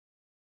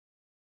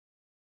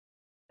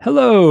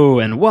Hello,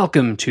 and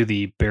welcome to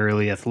the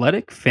Barely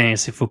Athletic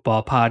Fantasy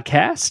Football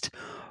Podcast.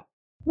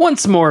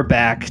 Once more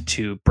back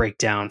to break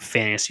down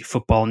fantasy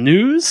football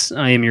news.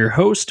 I am your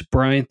host,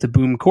 Bryant the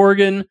Boom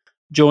Corrigan,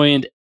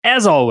 joined,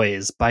 as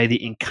always, by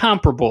the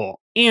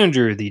incomparable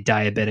Andrew the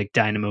Diabetic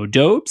Dynamo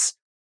Dobes,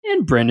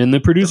 and Brendan the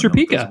Producer Don't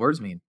know what Pika. those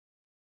words mean.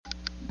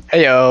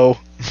 Heyo.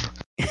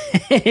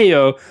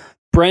 Heyo.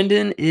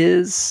 Brendan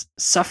is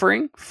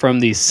suffering from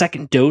the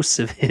second dose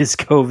of his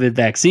COVID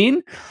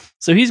vaccine,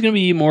 so he's going to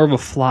be more of a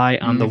fly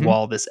on the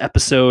wall this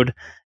episode.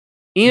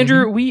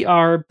 Andrew, we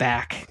are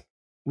back.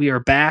 We are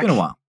back. It's been a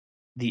while.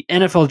 The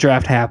NFL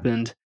draft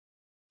happened,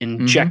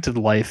 injected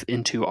life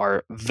into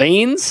our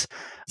veins.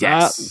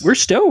 Yes. We're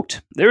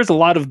stoked. There's a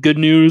lot of good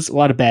news, a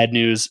lot of bad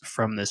news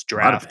from this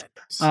draft.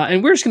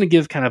 And we're just going to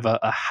give kind of a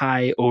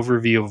high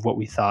overview of what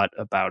we thought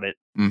about it.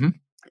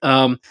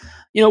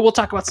 We'll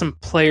talk about some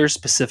players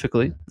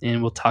specifically,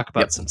 and we'll talk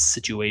about some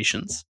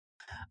situations.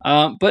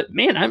 But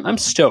man, I'm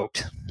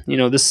stoked.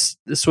 This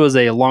was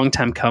a long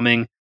time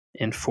coming,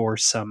 and for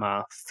some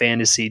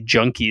fantasy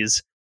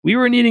junkies, we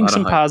were needing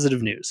some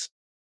positive news.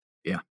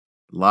 Yeah,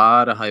 a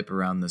lot of hype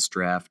around this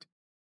draft,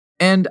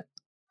 and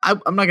I'm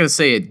not going to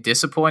say it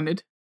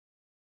disappointed.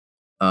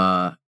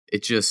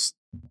 It just,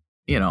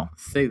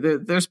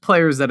 there's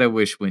players that I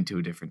wish went to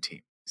a different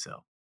team.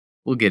 So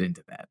we'll get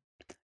into that.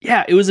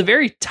 Yeah, it was a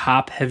very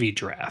top-heavy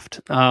draft,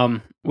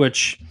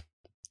 which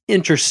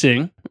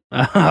interesting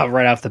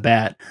right off the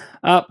bat.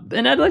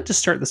 And I'd like to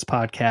start this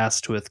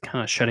podcast with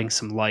kind of shedding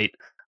some light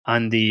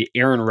on the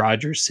Aaron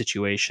Rodgers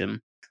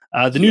situation.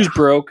 The news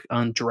broke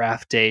on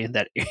draft day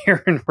that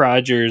Aaron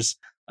Rodgers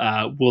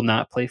will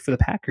not play for the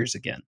Packers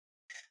again.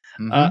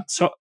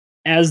 So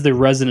as the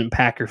resident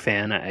Packer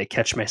fan, I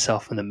catch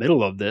myself in the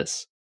middle of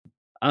this.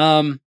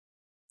 It's...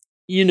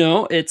 How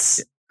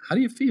do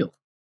you feel?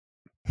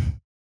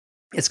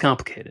 It's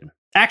complicated.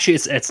 Actually,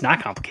 it's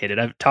not complicated.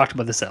 I've talked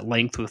about this at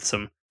length with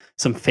some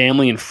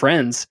family and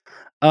friends.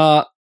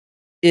 I'm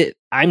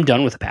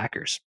done with the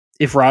Packers.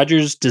 If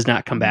Rodgers does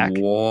not come back,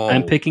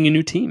 I'm picking a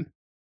new team.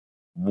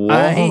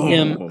 I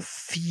am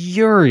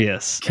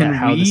furious at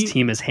how this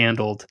team has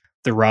handled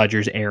the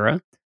Rodgers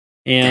era.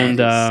 And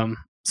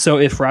so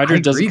if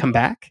Rodgers doesn't come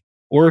back,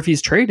 or if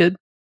he's traded,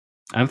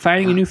 I'm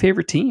finding a new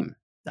favorite team.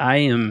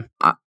 I'm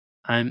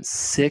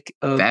sick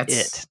of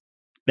it.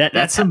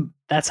 That's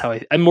how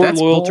I'm more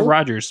loyal to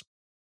Rodgers.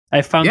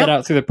 I found that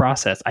out through the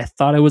process. I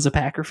thought I was a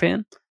Packer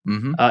fan,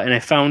 and I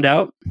found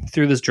out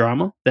through this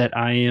drama that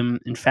I am,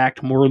 in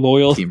fact, more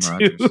loyal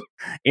to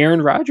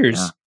Aaron Rodgers.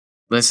 Yeah.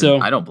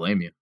 Listen, I don't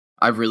blame you.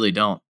 I really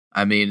don't.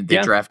 I mean,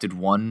 they drafted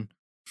one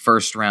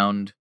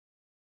first-round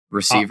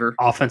receiver.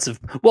 Offensive.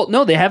 Well,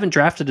 no, they haven't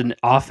drafted an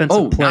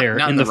offensive player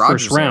not in the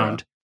first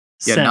round.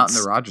 Yeah, not in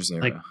the Rodgers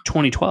era. Like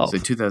 2012. So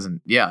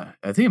 2000. Yeah,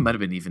 I think it might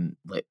have been even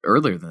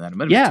earlier than that. It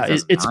might have been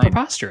 2009, it's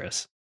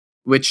preposterous.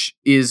 Which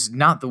is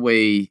not the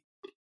way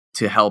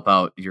to help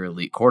out your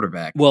elite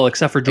quarterback. Well,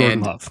 except for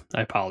Jordan Love.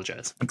 I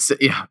apologize. That's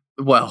the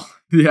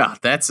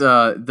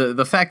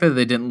fact that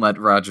they didn't let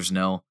Rodgers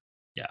know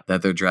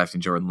that they're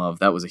drafting Jordan Love.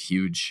 That was a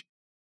huge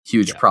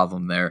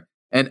problem there.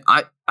 And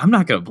I'm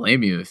not going to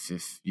blame you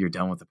if you're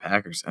done with the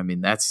Packers. I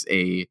mean, that's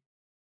a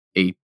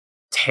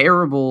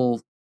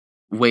terrible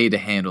way to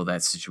handle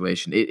that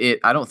situation.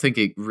 I don't think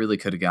it really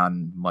could have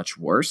gotten much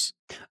worse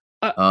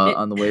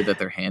on the way that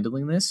they're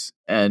handling this.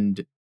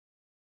 And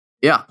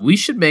yeah, we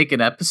should make an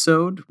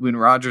episode when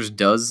Rodgers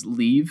does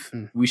leave.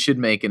 We should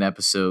make an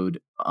episode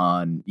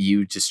on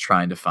you just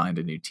trying to find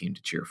a new team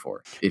to cheer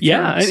for.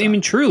 I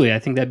mean, truly, I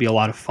think that'd be a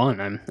lot of fun.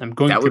 I'm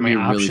going through my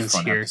options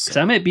here because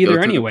I might be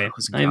there anyway.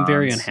 I am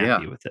very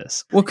unhappy with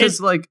this. Well,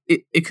 because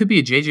it could be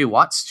a JJ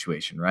Watt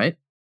situation, right?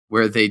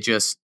 Where they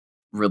just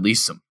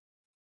release him.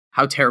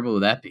 How terrible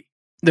would that be?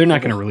 They're not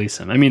going to release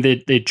him. I mean,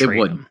 they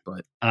trade him,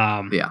 but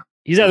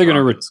he's either going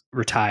to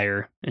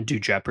retire and do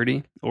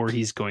Jeopardy, or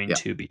he's going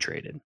to be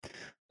traded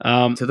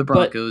to the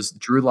Broncos.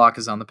 Drew Lock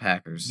is on the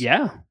Packers.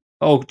 Yeah.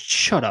 Oh,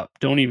 shut up!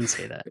 Don't even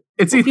say that.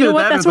 It's either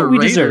that's what we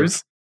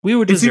deserve. We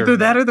would deserve. It's either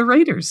that or the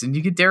Raiders, and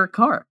you get Derek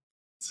Carr.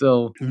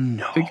 So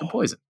pick your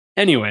poison.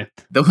 Anyway,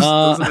 those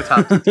are the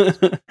top two.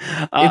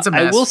 It's a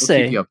mess. I will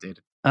say, keep you updated.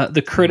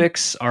 The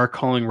critics are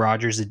calling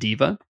Rodgers a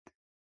diva.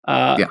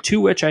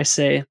 To which I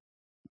say,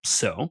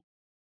 so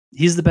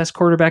he's the best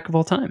quarterback of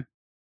all time.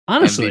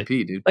 Honestly,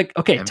 MVP, dude.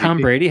 MVP. Tom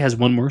Brady has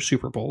won more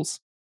Super Bowls.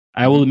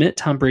 I will admit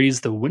Tom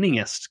Brady's the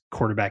winningest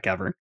quarterback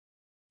ever.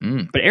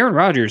 But Aaron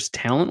Rodgers,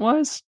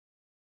 talent-wise,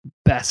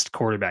 best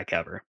quarterback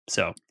ever.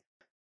 So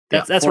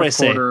that's what I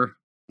say.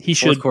 He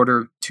should. Fourth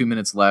quarter, 2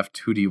 minutes left.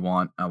 Who do you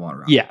want? I want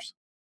Rodgers.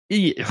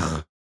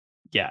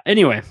 Yeah.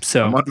 Anyway,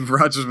 so I want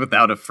Rodgers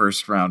without a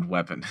first-round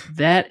weapon.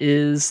 That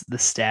is the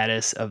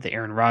status of the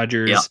Aaron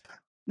Rodgers. Yeah.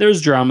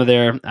 There's drama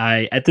there.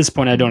 At this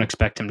point, I don't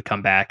expect him to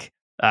come back.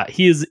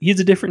 He's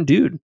a different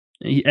dude.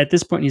 At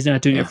this point, he's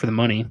not doing it for the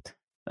money.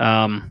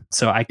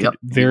 So I could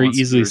very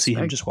easily see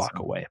him just walk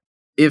away.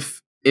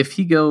 If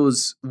he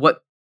goes,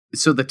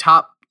 so the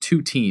top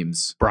two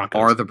teams Broncos.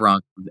 are the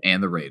Broncos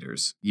and the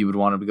Raiders, you would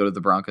want him to go to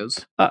the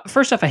Broncos?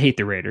 First off, I hate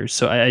the Raiders,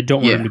 so I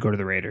don't want him to go to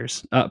the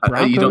Raiders.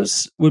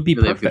 Broncos would be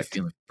really perfect.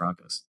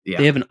 Broncos. Yeah.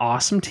 They have an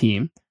awesome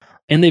team,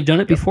 and they've done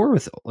it before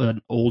with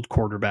an old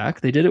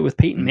quarterback. They did it with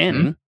Peyton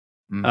Manning.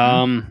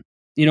 And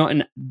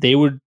they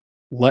would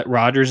let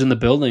Rodgers in the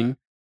building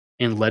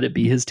and let it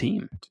be his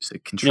team.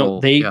 Just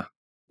control.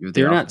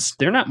 They're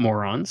not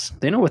morons.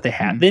 They know what they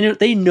have.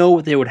 They know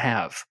what they would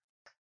have.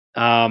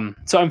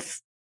 So I'm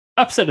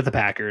upset at the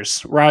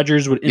Packers.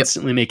 Rodgers would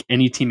instantly make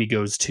any team he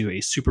goes to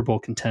a Super Bowl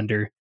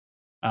contender.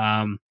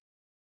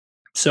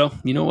 So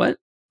you know what?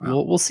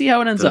 We'll see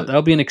how it ends up.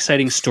 That'll be an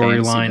exciting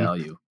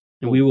storyline,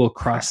 and we will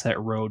cross that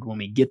road when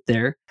we get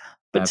there.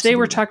 But today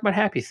we're talking about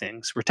happy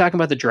things. We're talking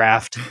about the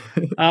draft.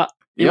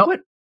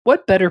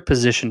 What better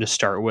position to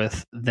start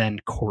with than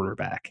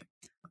quarterback?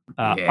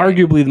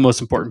 Arguably the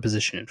most important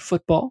position in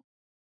football.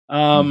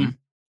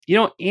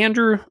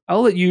 Andrew,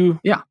 I'll let you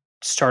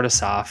start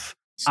us off.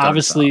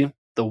 Obviously,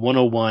 the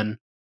 101,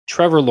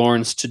 Trevor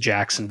Lawrence to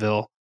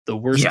Jacksonville, the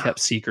worst kept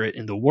secret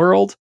in the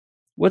world.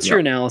 What's your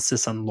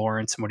analysis on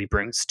Lawrence and what he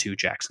brings to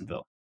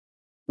Jacksonville?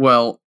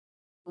 Well,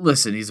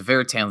 listen, he's a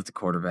very talented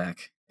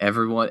quarterback.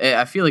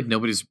 I feel like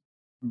nobody's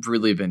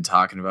really been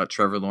talking about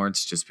Trevor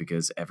Lawrence just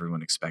because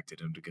everyone expected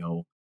him to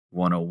go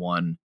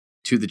 101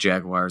 to the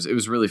Jaguars. It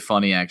was really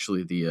funny,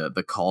 actually,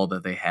 the call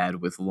that they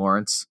had with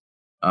Lawrence,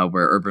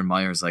 where Urban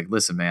Meyer's like,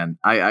 "Listen, man,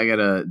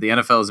 the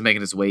NFL is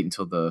making us wait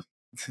until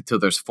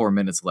there's 4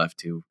 minutes left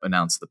to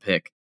announce the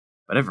pick."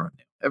 But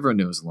everyone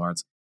knew it was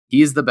Lawrence.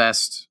 He is the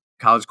best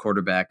college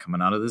quarterback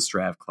coming out of this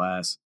draft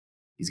class.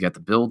 He's got the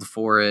build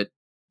for it.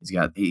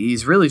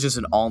 He's really just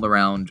an all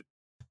around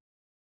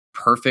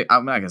perfect.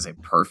 I'm not gonna say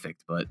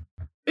perfect, but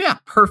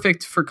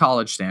perfect for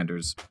college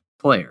standards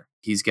player.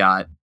 He's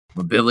got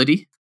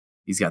mobility.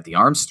 He's got the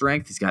arm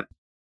strength. He's got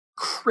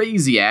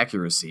crazy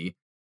accuracy,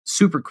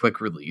 super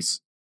quick release.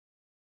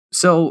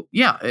 So,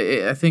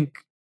 I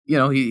think,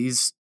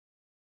 he's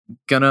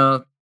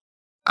gonna,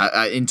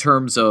 in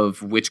terms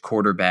of which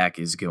quarterback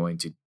is going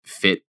to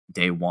fit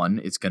day one,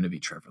 it's going to be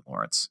Trevor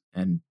Lawrence.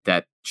 And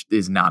that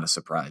is not a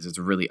surprise. It's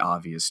a really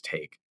obvious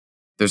take.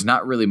 There's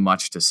not really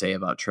much to say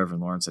about Trevor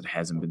Lawrence that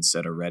hasn't been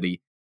said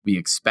already. We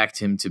expect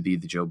him to be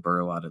the Joe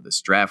Burrow out of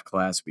this draft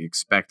class. We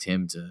expect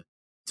him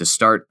to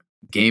start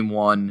game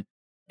one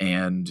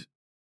and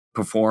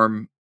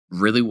perform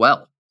really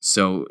well.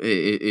 So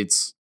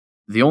it's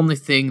the only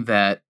thing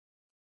that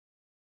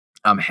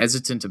I'm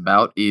hesitant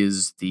about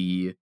is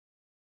the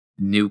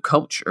new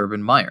coach,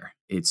 Urban Meyer.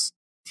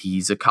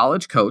 He's a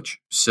college coach,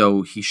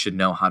 so he should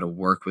know how to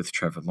work with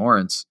Trevor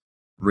Lawrence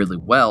really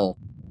well.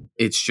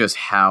 It's just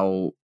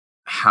how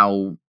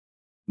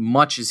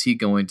much is he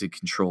going to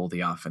control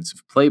the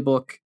offensive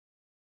playbook?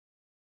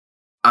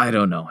 I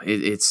don't know.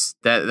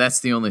 That's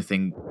the only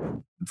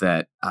thing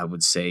that I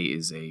would say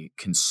is a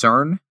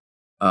concern.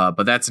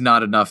 But that's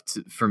not enough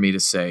for me to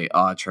say,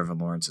 Trevor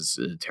Lawrence is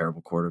a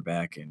terrible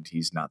quarterback and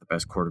he's not the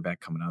best quarterback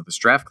coming out of this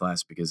draft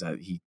class, because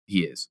he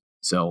is.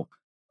 So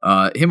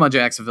him on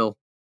Jacksonville,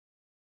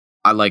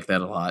 I like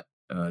that a lot.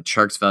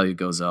 Sharks value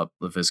goes up.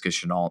 Laviska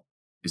Shenault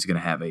is going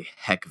to have a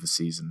heck of a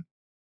season.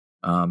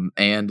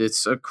 And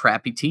it's a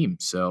crappy team.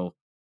 So,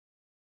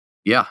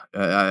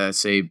 I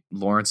say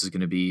Lawrence is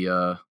going to be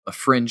a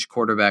fringe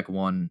quarterback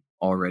one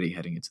already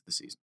heading into the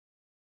season.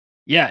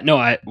 Yeah,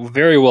 no,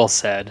 very well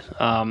said.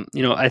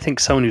 I think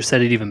someone who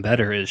said it even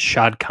better is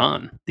Shad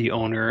Khan, the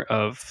owner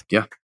of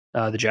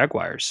the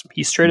Jaguars.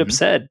 He straight up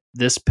said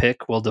this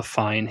pick will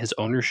define his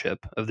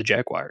ownership of the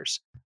Jaguars,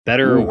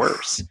 better or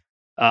worse.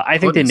 I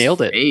think they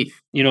nailed it.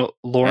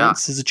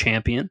 Lawrence is a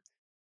champion.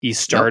 He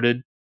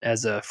started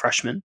as a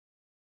freshman,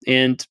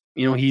 and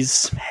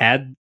he's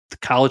had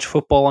college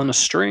football on a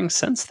string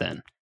since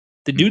then.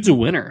 The dude's a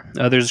winner.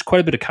 There's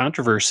quite a bit of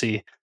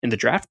controversy in the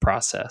draft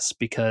process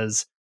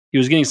because he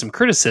was getting some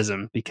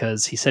criticism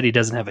because he said he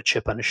doesn't have a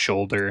chip on his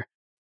shoulder.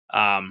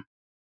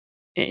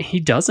 He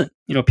doesn't.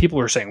 People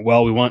were saying,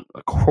 "Well, we want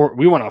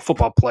a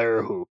football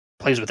player who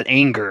plays with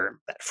anger,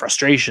 that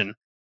frustration,"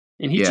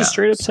 and he just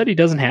straight up said he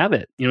doesn't have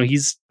it. He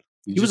was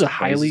he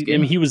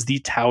was the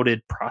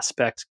touted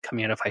prospect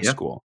coming out of high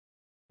school,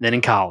 then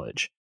in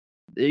college.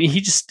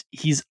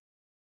 He's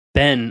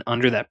been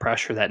under that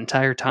pressure that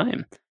entire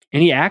time,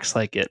 and he acts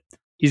like it.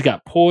 He's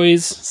got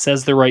poise,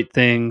 says the right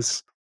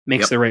things,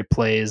 makes the right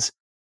plays.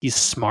 He's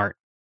smart.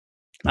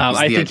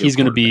 I think he's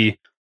going to be.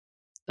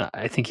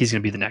 I think he's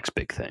going to be the next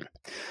big thing.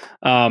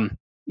 I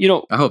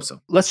hope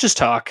so. Let's just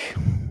talk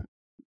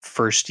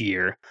first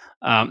year.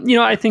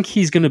 I think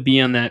he's going to be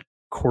on that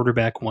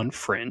quarterback one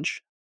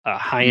fringe,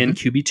 high end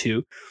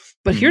QB2.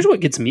 But here's what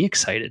gets me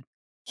excited.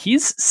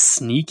 He's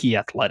sneaky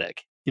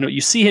athletic.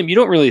 You see him. You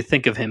don't really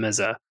think of him as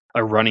a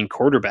running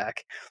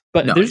quarterback,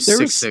 but there's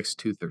 6'6",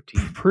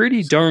 213.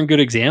 Pretty darn good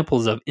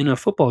examples of in a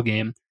football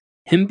game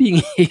him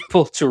being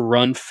able to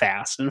run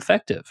fast and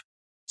effective.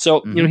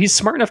 So, he's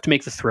smart enough to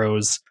make the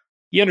throws.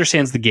 He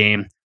understands the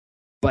game.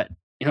 But,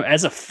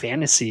 as a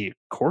fantasy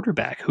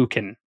quarterback who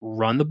can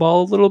run the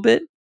ball a little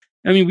bit,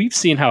 we've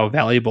seen how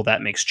valuable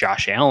that makes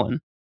Josh Allen.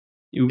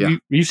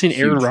 We've seen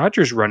Aaron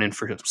Rodgers run in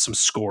for some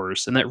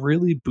scores, and that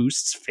really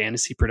boosts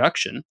fantasy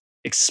production,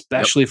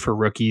 especially for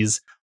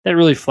rookies. That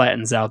really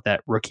flattens out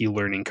that rookie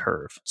learning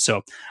curve.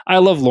 So I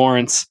love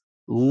Lawrence.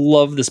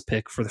 Love this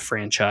pick for the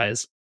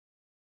franchise.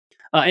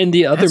 And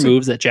the other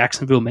moves that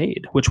Jacksonville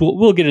made, which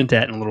we'll get into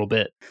that in a little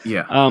bit.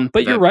 Yeah.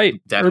 But you're right.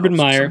 Urban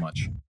Meyer,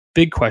 so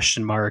big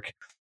question mark.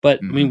 But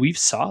I mean, we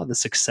saw the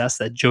success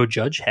that Joe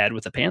Judge had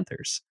with the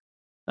Panthers.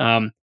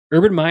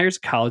 Urban Meyer's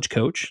a college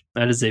coach.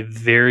 That is a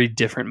very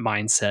different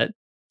mindset.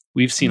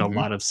 We've seen a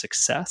lot of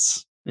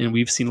success and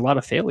we've seen a lot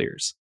of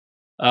failures.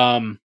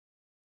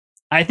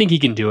 I think he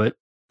can do it.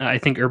 I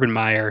think Urban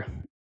Meyer,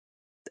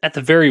 at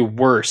the very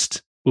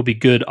worst, will be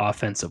good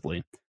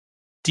offensively.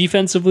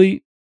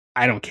 Defensively,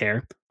 I don't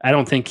care. I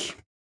don't think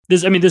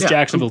this. I mean, this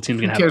Jacksonville team's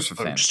going to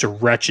have just a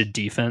wretched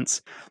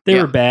defense. They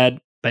were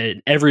bad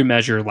by every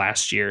measure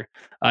last year,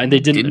 and they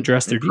didn't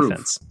address their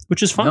defense,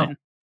 which is fine. No.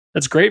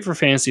 That's great for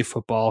fantasy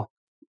football.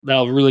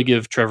 That'll really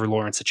give Trevor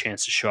Lawrence a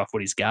chance to show off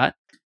what he's got.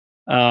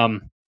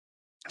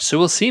 So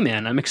we'll see,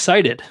 man. I'm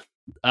excited.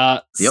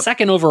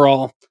 Second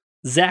overall,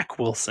 Zach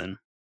Wilson.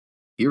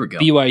 Here we go.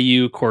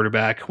 BYU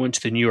quarterback, went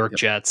to the New York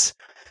Jets.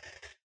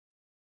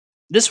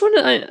 This one,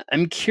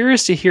 I'm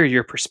curious to hear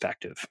your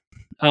perspective.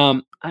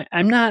 I'm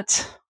trying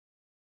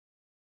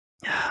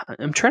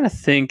to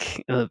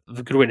think of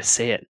a good way to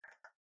say it.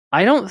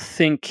 I don't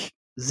think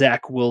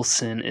Zach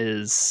Wilson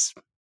is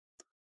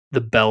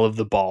the belle of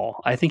the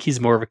ball. I think he's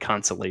more of a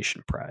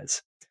consolation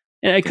prize.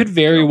 And I could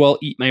very well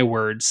eat my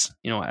words.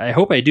 I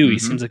hope I do. He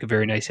seems like a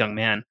very nice young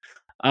man.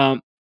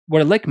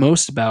 What I like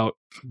most about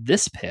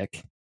this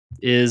pick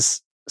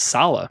is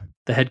Saleh,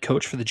 the head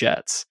coach for the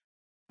Jets.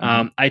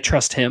 I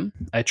trust him.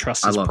 I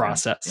trust his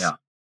process. Yeah.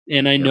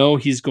 And I know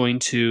he's going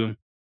to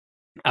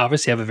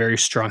obviously have a very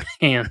strong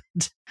hand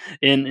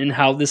in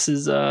how this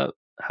is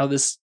how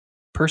this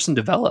person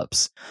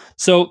develops.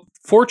 So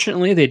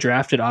fortunately, they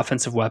drafted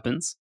offensive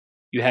weapons.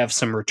 You have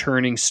some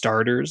returning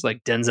starters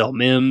like Denzel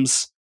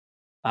Mims.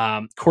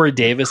 Corey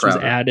Davis was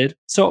added.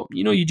 So,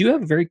 you do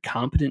have a very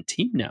competent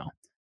team now.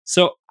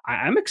 So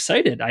I'm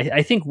excited.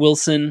 I think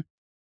Wilson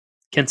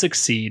can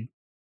succeed.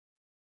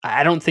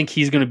 I don't think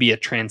he's going to be a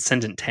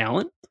transcendent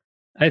talent.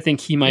 I think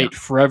he might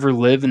forever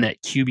live in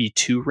that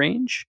QB2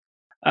 range,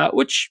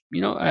 which,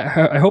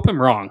 I hope I'm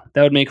wrong.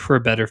 That would make for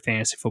a better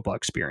fantasy football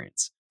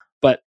experience.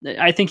 But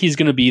I think he's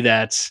going to be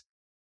that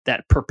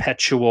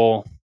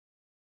perpetual.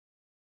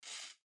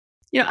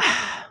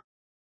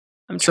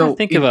 I'm trying to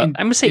think of I'm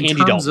going to say Andy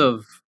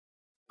Dalton.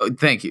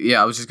 Thank you.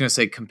 Yeah, I was just going to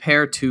say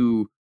compare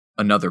to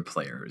another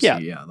player.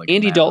 Like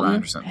Andy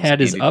Dalton had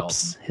his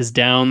ups, his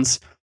downs,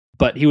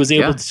 but he was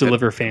able to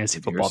deliver fantasy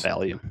football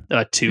value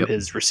to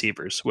his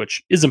receivers,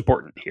 which is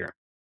important here.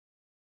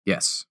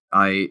 Yes,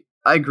 I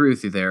agree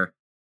with you there.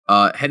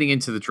 Heading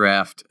into the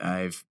draft,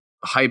 I've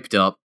hyped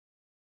up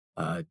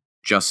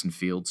Justin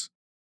Fields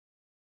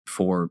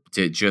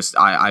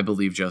I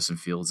believe Justin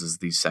Fields is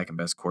the second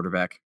best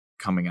quarterback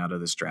coming out of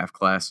this draft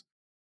class.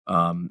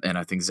 And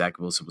I think Zach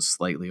Wilson was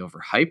slightly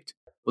overhyped.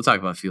 We'll talk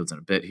about Fields in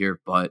a bit here,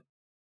 but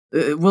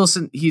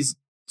Wilson, he's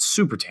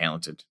super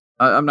talented.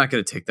 I'm not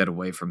going to take that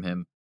away from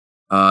him.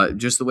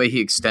 Just the way he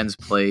extends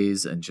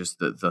plays and just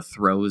the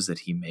throws that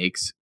he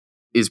makes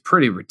is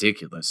pretty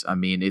ridiculous. I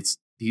mean,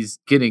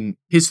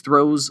 his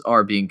throws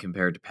are being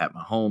compared to Pat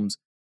Mahomes,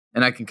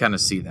 and I can kind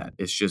of see that.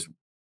 It's just,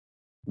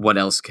 what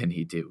else can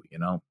he do?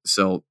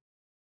 So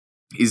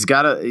he's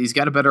got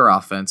a better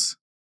offense.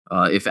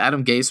 If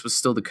Adam Gase was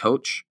still the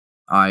coach,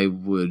 I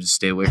would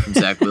stay away from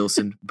Zach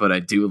Wilson, but I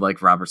do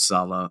like Robert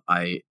Saleh.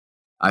 I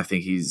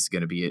think he's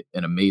going to be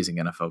an amazing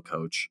NFL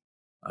coach.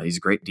 He's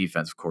a great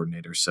defensive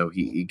coordinator. So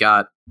he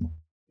got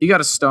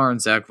a star in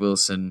Zach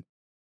Wilson.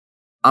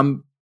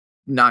 I'm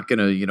not going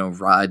to,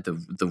 ride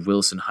the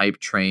Wilson hype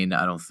train.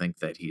 I don't think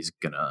that he's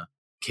going to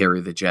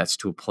carry the Jets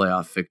to a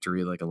playoff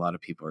victory like a lot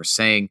of people are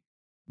saying.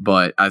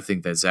 But I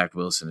think that Zach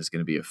Wilson is going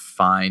to be a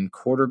fine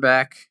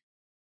quarterback.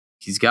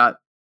 He's got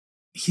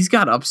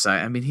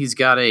upside. I mean, he's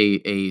got a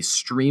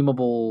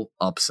streamable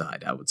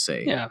upside, I would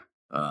say. Yeah.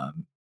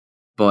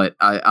 But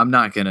I'm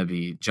not going to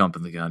be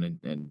jumping the gun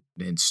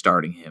and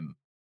starting him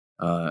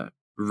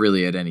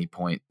really at any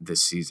point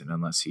this season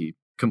unless he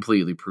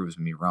completely proves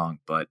me wrong.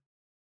 But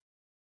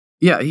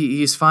yeah,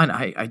 he's fine.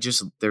 I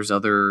just, there's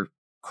other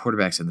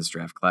quarterbacks in this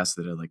draft class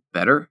that are like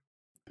better.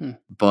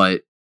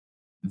 But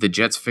the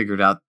Jets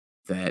figured out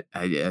that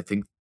I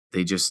think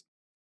they just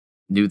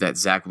knew that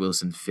Zach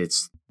Wilson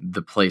fits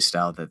the play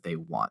style that they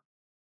want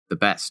the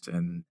best.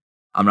 And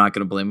I'm not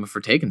going to blame him for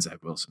taking Zach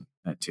Wilson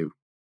at 2.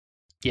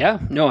 Yeah,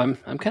 no,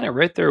 I'm kind of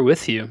right there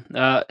with you.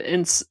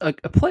 And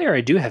a player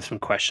I do have some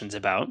questions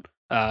about,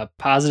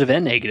 positive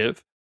and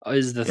negative,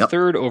 is the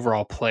third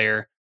overall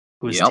player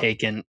who was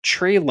taken,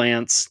 Trey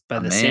Lance, by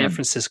the San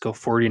Francisco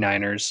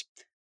 49ers.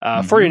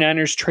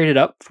 49ers traded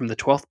up from the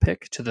 12th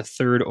pick to the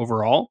 3rd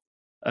overall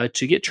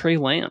to get Trey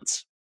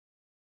Lance.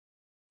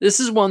 This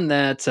is one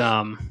that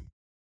I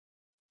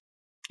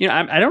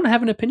don't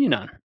have an opinion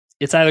on.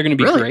 It's either going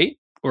to be great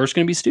or it's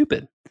going to be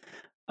stupid.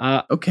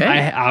 Okay.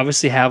 I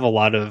obviously have a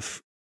lot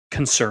of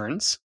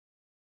concerns.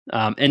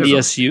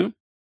 NDSU,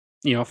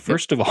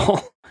 first of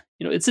all,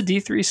 it's a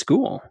D3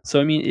 school.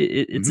 So, I mean,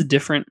 it's a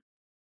different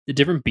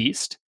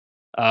beast.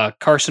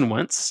 Carson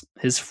Wentz,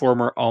 his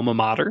former alma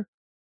mater,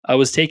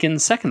 was taken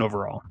second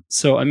overall.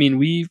 So, I mean,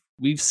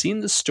 we've seen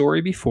this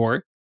story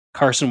before.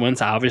 Carson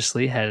Wentz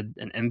obviously had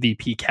an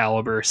MVP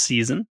caliber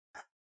season.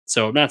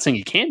 So I'm not saying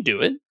he can't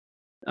do it.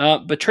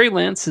 But Trey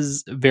Lance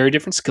is a very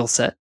different skill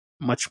set,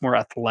 much more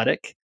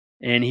athletic,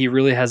 and he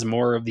really has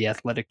more of the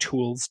athletic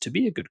tools to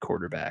be a good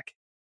quarterback.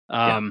 So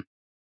I'm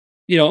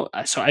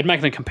not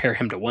going to compare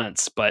him to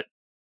Wentz, but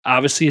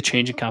obviously a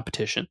change in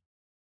competition.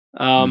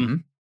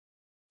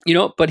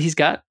 But he's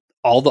got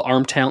all the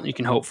arm talent you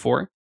can hope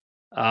for.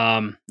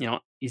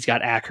 He's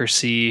got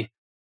accuracy.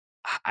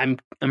 I'm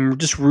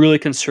just really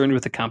concerned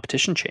with the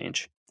competition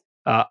change.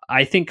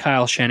 I think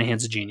Kyle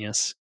Shanahan's a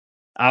genius.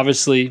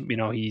 Obviously,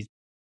 he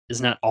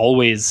is not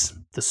always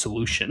the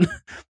solution,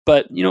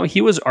 but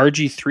he was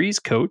RG3's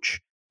coach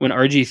when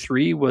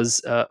RG3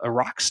 was a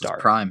rock star.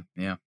 Prime,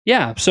 yeah.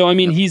 Yeah, so I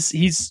mean,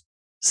 he's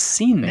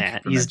seen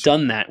that. He's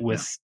done that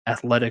with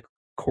athletic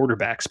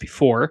quarterbacks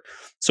before.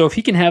 So if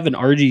he can have an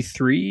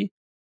RG3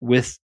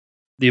 with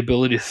the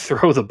ability to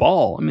throw the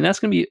ball, I mean, that's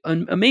going to be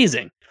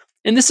amazing.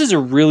 And this is a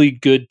really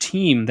good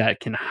team that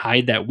can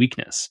hide that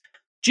weakness.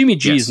 Jimmy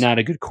G is not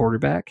a good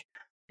quarterback,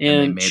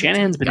 and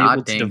Shanahan's been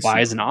able to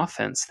devise an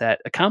offense that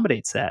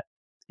accommodates that.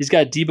 He's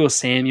got Deebo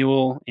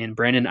Samuel and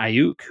Brandon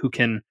Ayuk who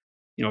can,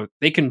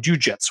 they can do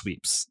jet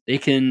sweeps. They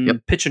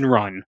can pitch and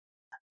run.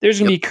 There's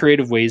going to be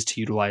creative ways to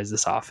utilize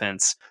this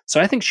offense.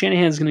 So I think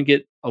Shanahan's going to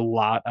get a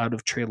lot out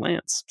of Trey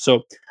Lance.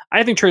 So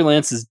I think Trey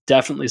Lance is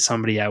definitely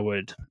somebody I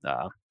would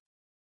I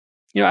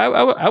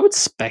would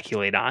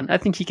speculate on. I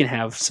think he can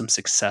have some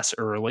success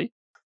early.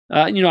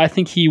 I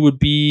think he would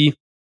be,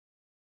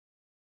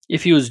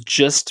 if he was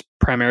just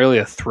primarily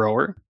a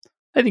thrower,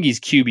 I think he's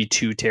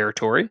QB2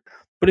 territory.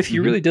 But if he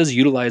really does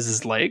utilize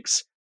his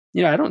legs,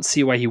 I don't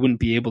see why he wouldn't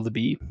be able to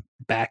be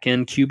back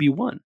end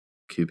QB1.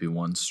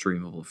 QB1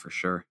 streamable for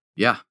sure.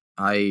 Yeah,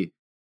 I'm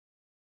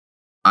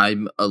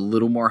a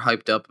little more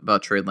hyped up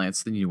about Trey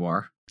Lance than you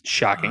are.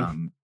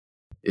 Shocking.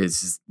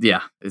 It's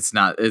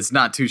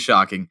not too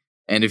shocking.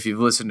 And if you've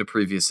listened to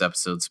previous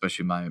episodes,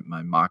 especially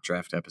my mock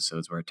draft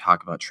episodes where I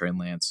talk about Trey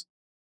Lance,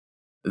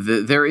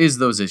 there is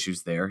those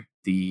issues there.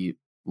 The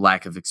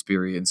lack of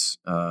experience,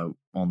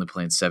 only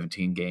playing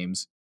 17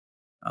 games,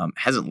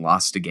 hasn't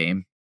lost a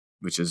game,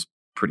 which is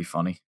pretty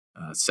funny.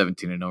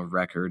 17-0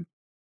 record,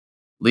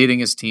 leading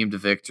his team to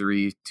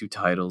victory, 2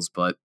 titles,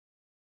 but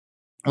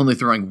only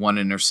throwing 1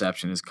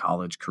 interception his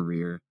college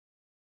career.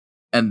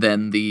 And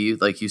then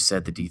like you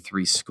said, the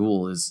D3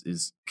 school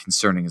is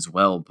concerning as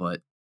well,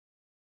 but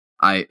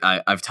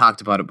I've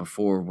talked about it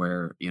before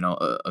where,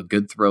 a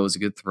good throw is a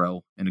good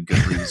throw and a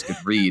good read is a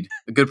good read.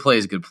 A good play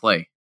is a good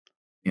play.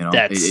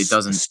 That's it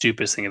doesn't, the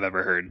stupidest thing I've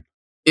ever heard.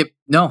 It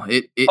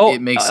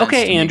makes sense.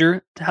 Okay,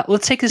 Andrew,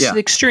 let's take this to the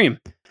extreme.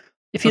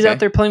 If he's out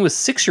there playing with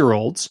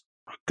 6-year-olds,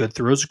 a good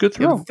throw is a good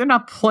throw. Yeah, they're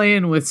not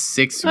playing with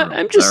 6-year-olds.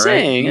 I'm just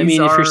saying. I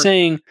mean,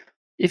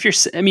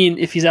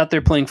 if he's out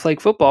there playing flag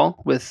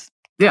football with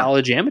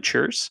college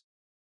amateurs,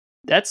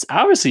 that's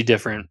obviously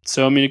different.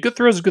 So I mean, a good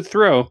throw is a good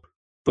throw.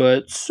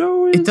 But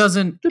so it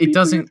doesn't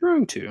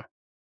throwing to.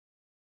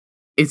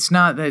 It's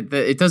not that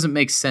it doesn't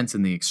make sense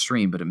in the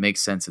extreme, but it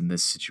makes sense in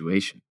this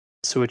situation.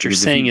 So what you're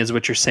saying is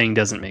what you're saying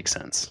doesn't make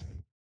sense.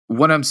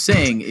 What I'm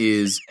saying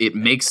is it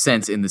makes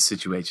sense in the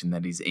situation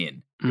that he's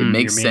in. It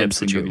makes sense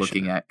when you're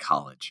looking at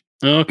college.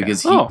 Okay.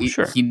 Because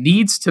he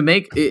needs to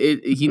make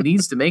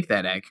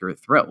that accurate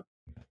throw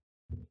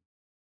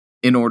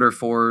in order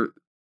for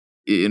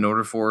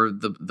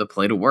the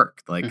play to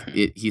work. Like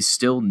he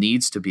still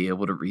needs to be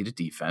able to read a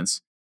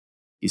defense.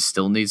 He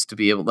still needs to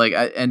be able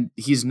and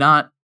he's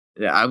not.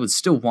 I would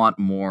still want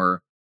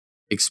more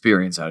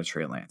experience out of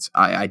Trey Lance.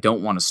 I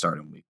don't want to start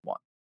in week 1,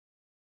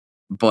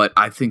 but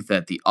I think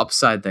that the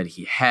upside that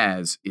he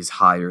has is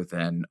higher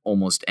than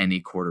almost any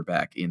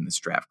quarterback in this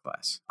draft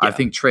class. Yeah. I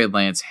think Trey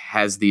Lance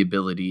has the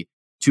ability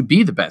to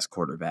be the best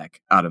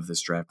quarterback out of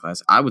this draft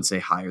class. I would say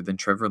higher than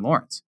Trevor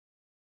Lawrence.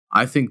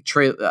 I think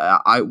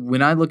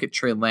when I look at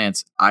Trey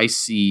Lance, I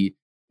see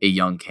a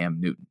young Cam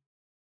Newton.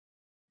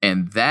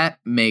 And that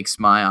makes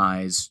my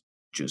eyes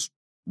just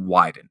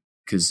widen.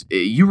 Because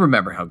you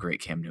remember how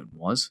great Cam Newton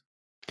was.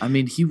 I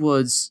mean, he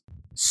was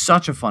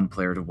such a fun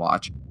player to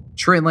watch.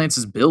 Trey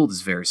Lance's build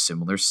is very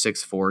similar,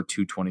 6'4",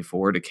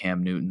 224 to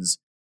Cam Newton's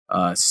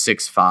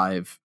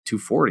 6'5",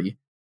 240.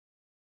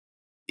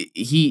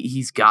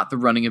 He's got the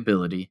running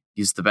ability.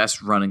 He's the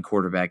best running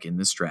quarterback in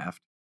this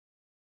draft.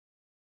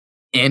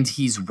 And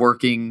he's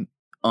working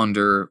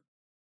under,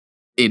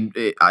 in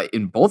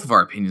both of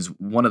our opinions,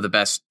 one of the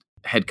best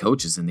head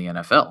coaches in the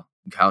NFL,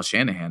 Kyle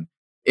Shanahan.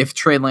 If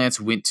Trey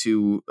Lance went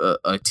to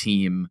a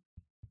team,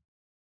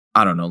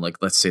 I don't know, like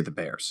let's say the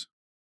Bears,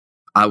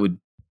 I would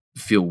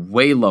feel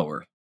way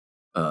lower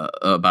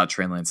about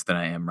Trey Lance than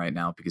I am right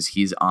now because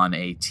he's on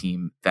a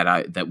team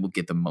that will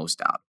get the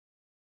most out.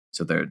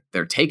 So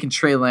they're taking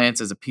Trey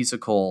Lance as a piece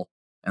of coal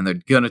and they're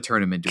gonna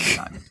turn him into a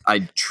diamond.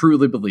 I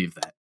truly believe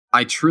that.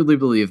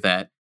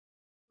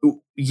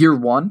 year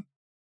one,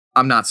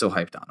 I'm not so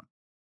hyped on him.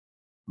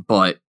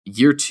 But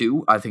year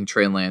two, I think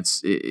Trey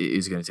Lance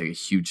is going to take a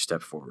huge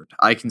step forward.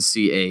 I can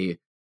see a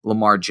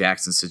Lamar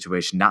Jackson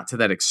situation, not to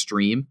that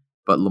extreme,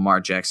 but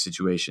Lamar Jackson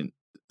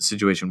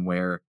situation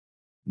where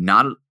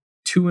not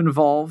too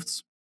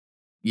involved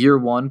year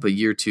one, but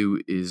year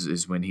two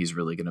is when he's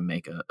really going to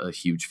make a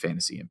huge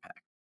fantasy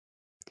impact.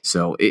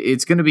 So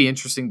it's going to be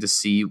interesting to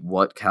see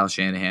what Kyle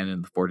Shanahan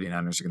and the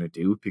 49ers are going to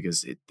do,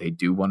 because they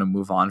do want to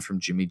move on from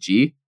Jimmy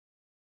G.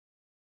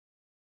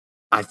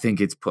 I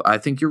think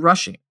you're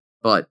rushing,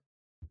 but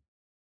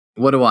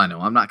what do I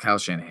know? I'm not Kyle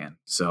Shanahan.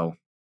 So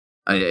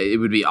it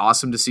would be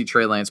awesome to see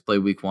Trey Lance play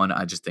week one.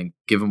 I just think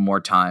give him more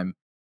time.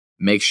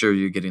 Make sure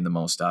you're getting the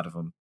most out of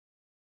him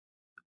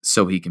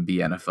so he can be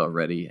NFL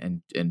ready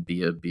and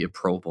be a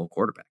Pro Bowl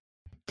quarterback.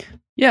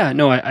 Yeah,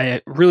 no,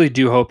 I really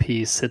do hope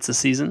he sits a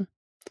season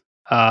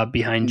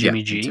behind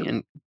Jimmy G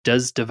and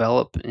does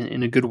develop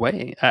in a good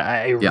way.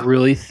 I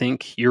really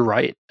think you're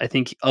right. I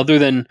think I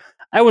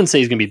wouldn't say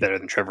he's going to be better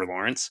than Trevor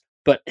Lawrence,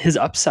 but his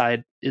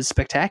upside is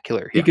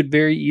spectacular. He could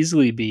very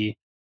easily be,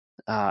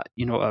 a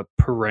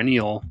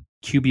perennial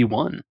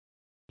QB1.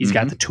 He's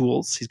got the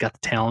tools. He's got the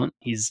talent.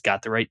 He's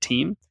got the right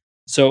team.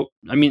 So,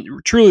 I mean,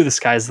 truly the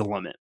sky's the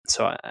limit.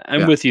 So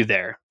I'm with you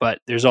there, but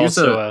there's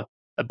also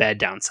a bad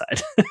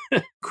downside.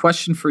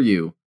 Question for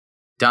you.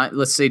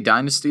 Let's say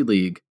Dynasty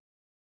League,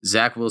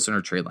 Zach Wilson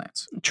or Trey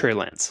Lance? Trey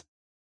Lance.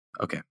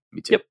 Okay,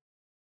 me too. Yep.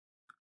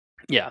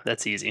 Yeah,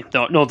 that's easy.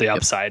 No, the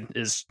upside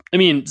is... I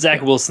mean,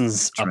 Zach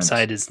Wilson's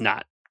upside is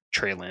not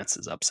Trey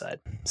Lance's upside.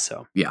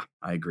 So yeah,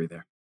 I agree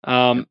there.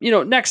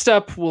 Next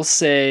up, we'll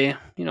say,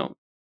 the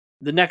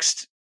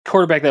next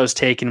quarterback that was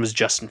taken was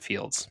Justin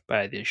Fields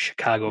by the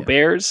Chicago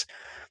Bears.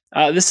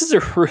 This is a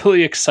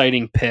really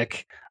exciting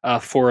pick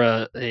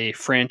for a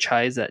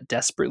franchise that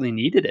desperately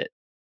needed it.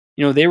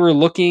 They were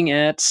looking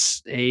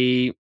at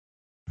a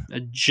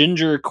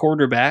ginger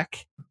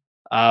quarterback.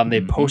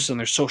 They posted on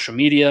their social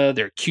media,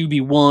 their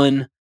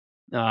QB1.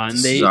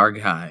 This is our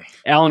guy.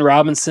 Allen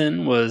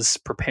Robinson was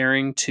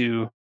preparing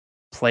to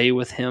play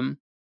with him.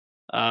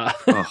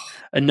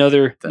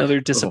 Another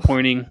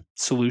disappointing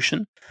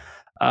solution.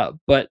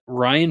 But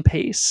Ryan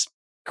Pace,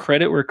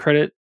 credit where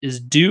credit is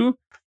due.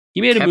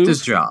 He made a move.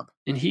 His job.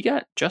 And he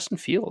got Justin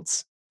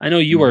Fields. I know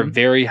you are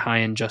very high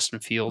in Justin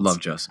Fields. Love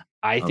Justin.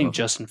 I think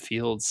Justin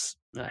Fields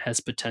has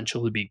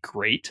potential to be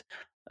great.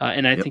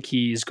 And I think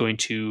he's going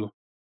to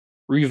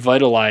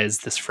revitalize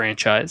this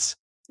franchise.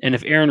 And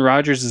if Aaron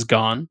Rodgers is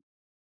gone,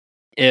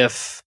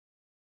 if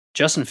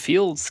Justin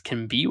Fields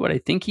can be what I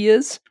think he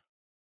is,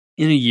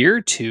 in a year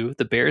or two,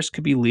 the Bears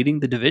could be leading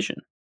the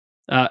division.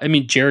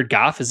 Jared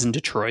Goff is in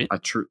Detroit.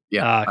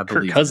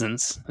 Kirk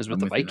Cousins is with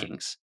the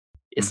Vikings.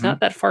 It's not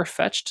that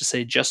far-fetched to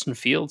say Justin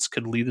Fields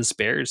could lead the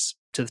Bears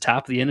to the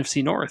top of the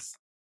NFC North.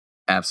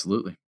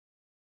 Absolutely.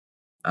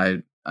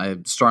 I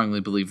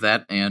strongly believe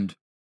that, and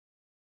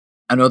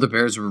I know the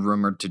Bears were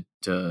rumored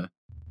to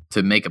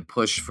make a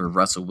push for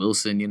Russell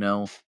Wilson,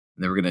 and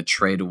they were going to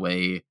trade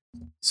away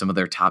some of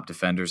their top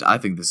defenders. I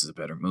think this is a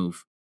better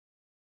move.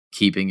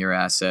 Keeping your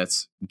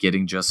assets,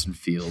 getting Justin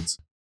Fields.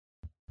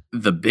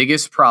 The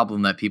biggest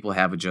problem that people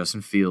have with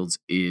Justin Fields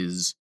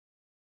is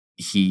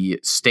he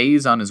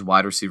stays on his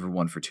wide receiver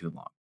one for too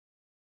long.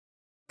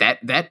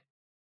 That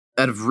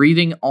out of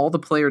reading all the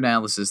player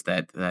analysis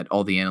that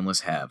all the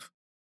analysts have,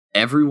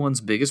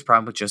 everyone's biggest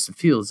problem with Justin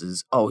Fields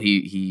is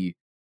he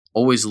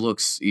always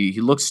looks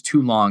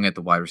too long at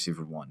the wide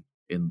receiver one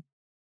and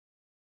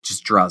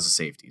just draws the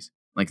safeties.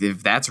 Like,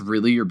 if that's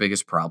really your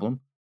biggest problem,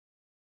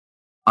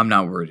 I'm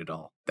not worried at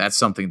all. That's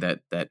something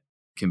that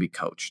can be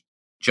coached.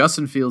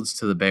 Justin Fields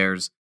to the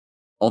Bears,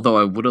 although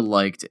I would have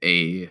liked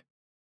a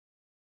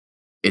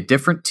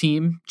different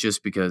team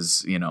just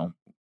because,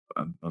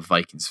 I'm a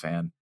Vikings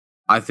fan.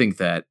 I think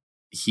that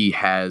he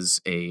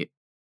has a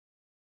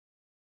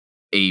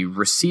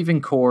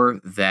receiving core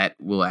that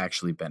will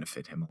actually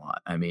benefit him a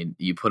lot. I mean,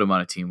 you put him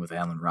on a team with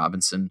Allen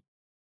Robinson.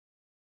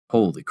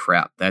 Holy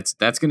crap. That's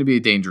going to be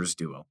a dangerous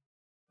duo.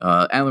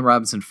 Allen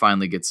Robinson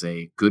finally gets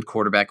a good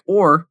quarterback,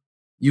 or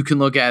you can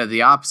look at it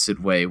the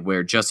opposite way,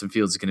 where Justin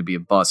Fields is going to be a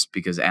bust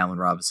because Allen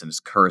Robinson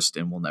is cursed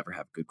and will never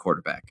have a good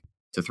quarterback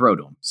to throw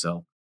to him.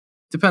 So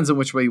depends on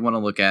which way you want to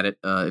look at it,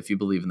 if you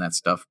believe in that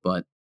stuff.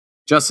 But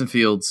Justin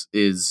Fields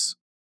is,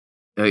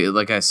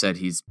 like I said,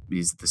 he's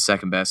the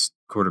second best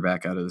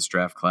quarterback out of this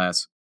draft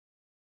class.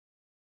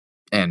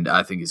 And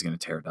I think he's going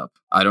to tear it up.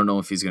 I don't know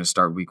if he's going to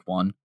start week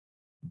one,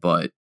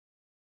 but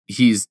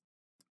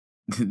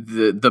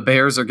the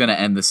Bears are going to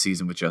end the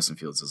season with Justin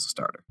Fields as a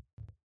starter.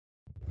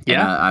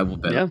 Yeah, and I will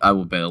bet. Yeah. I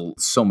will bet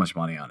so much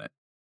money on it.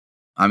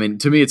 I mean,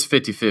 to me, it's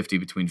 50-50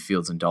 between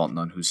Fields and Dalton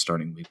on who's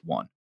starting week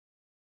one.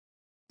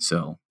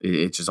 So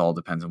it just all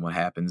depends on what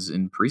happens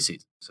in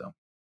preseason. So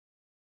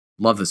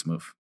love this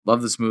move.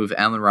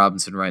 Allen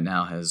Robinson right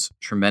now has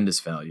tremendous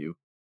value.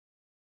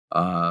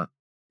 I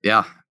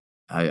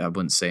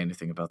wouldn't say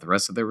anything about the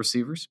rest of their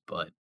receivers,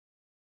 but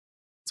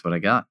that's what I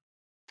got.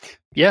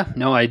 Yeah,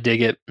 no, I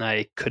dig it.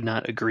 I could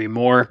not agree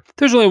more.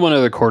 There's only one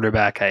other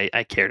quarterback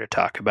I care to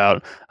talk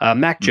about.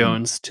 Mac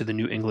Jones to the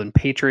New England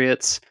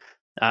Patriots.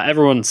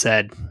 Everyone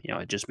said,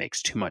 it just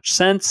makes too much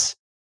sense.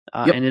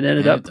 And it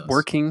ended up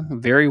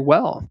working very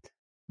well.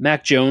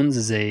 Mac Jones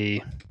is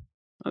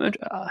I'm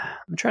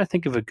trying to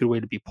think of a good way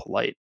to be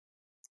polite.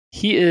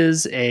 He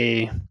is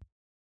a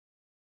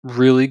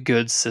really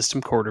good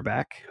system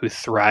quarterback who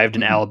thrived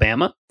in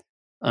Alabama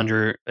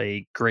under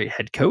a great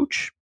head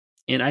coach.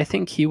 And I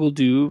think he will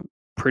do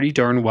pretty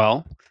darn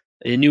well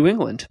in New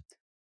England.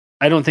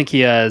 I don't think he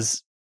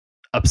has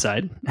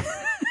upside.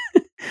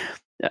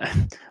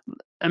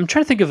 I'm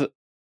trying to think of.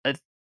 I'm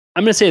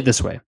going to say it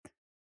this way.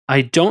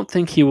 I don't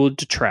think he will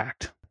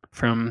detract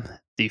from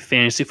the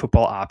fantasy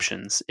football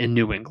options in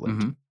New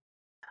England.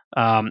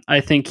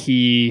 I think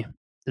he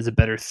is a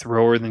better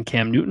thrower than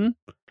Cam Newton.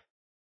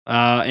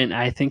 And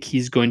I think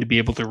he's going to be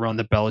able to run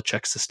the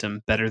Belichick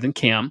system better than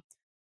Cam.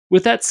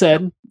 With that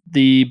said,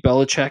 the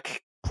Belichick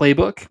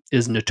playbook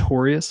is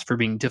notorious for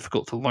being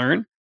difficult to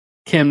learn.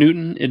 Cam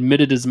Newton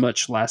admitted as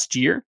much last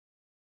year.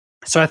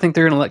 So I think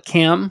they're going to let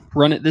Cam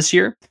run it this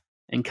year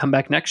and come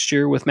back next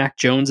year with Mac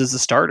Jones as a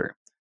starter.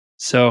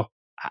 So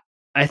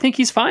I think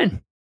he's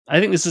fine. I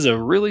think this is a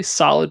really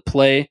solid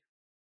play.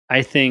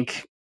 I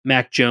think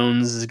Mac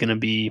Jones is going to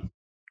be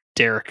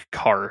Derek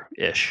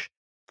Carr-ish.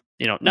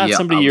 Not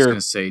somebody you're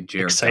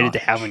excited to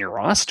have on your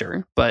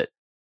roster, but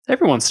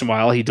every once in a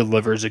while he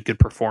delivers a good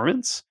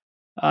performance,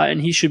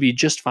 and he should be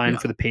just fine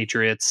for the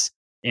Patriots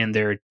and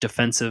their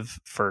defensive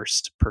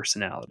first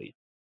personality.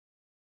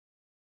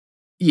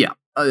 Yeah,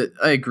 I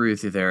agree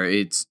with you there.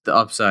 It's the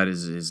upside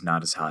is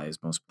not as high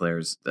as most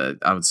players.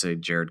 I would say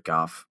Jared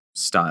Goff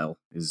style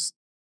is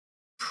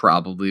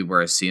probably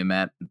where I see him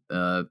at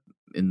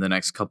in the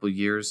next couple of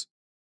years.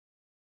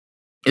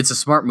 It's a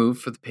smart move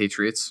for the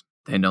Patriots.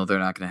 They know they're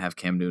not going to have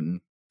Cam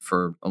Newton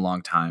for a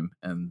long time,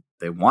 and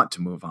they want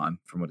to move on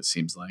from what it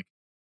seems like.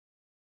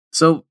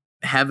 So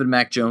having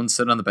Mac Jones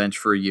sit on the bench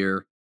for a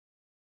year,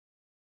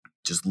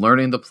 just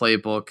learning the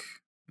playbook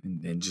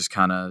and just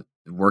kind of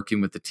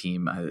working with the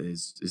team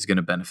is going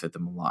to benefit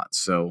them a lot.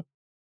 So,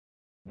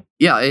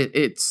 yeah,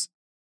 it's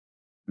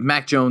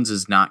Mac Jones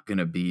is not going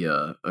to be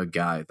a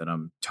guy that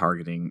I'm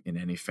targeting in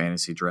any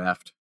fantasy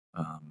draft.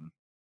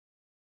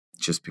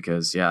 Just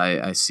because,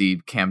 I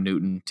see Cam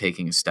Newton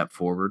taking a step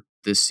forward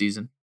this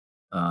season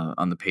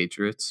on the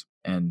Patriots,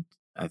 and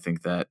I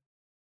think that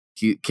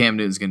Cam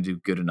Newton's going to do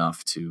good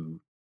enough to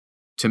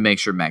make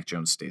sure Mac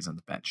Jones stays on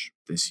the bench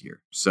this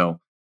year.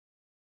 So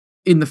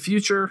in the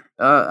future,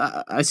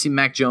 I see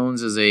Mac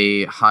Jones as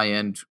a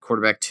high-end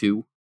quarterback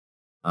too,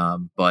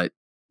 but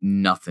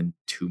nothing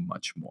too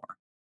much more.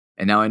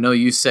 And now I know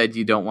you said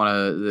you don't want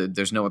to,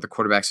 there's no other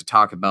quarterbacks to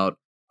talk about.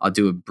 I'll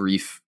do a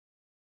brief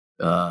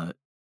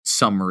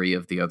summary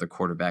of the other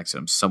quarterbacks that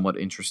I'm somewhat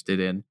interested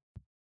in.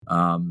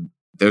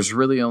 There's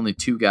really only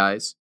two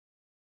guys,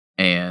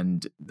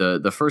 and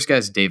the first guy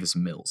is Davis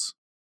Mills,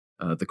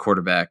 the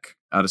quarterback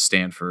out of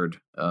Stanford.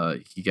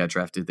 He got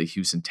drafted to the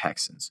Houston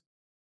Texans.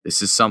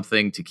 This is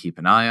something to keep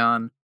an eye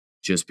on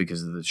just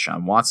because of the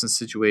Deshaun Watson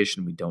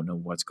situation. We don't know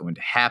what's going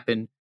to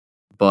happen,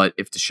 but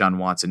if Deshaun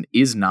Watson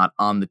is not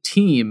on the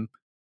team,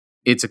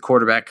 it's a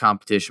quarterback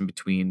competition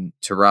between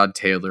Tyrod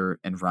Taylor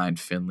and Ryan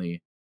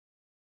Finley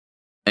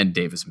and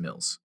Davis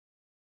Mills.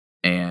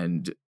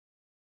 And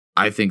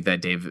I think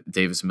that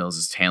Davis Mills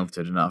is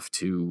talented enough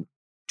to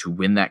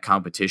win that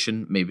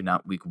competition. Maybe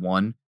not week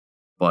 1,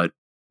 but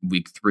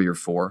week 3 or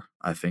 4.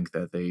 I think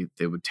that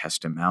they would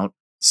test him out.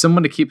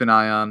 Someone to keep an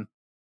eye on,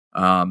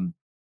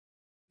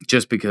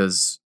 just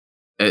because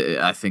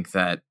I think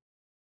that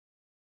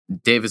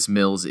Davis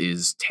Mills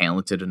is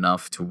talented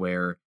enough to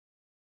where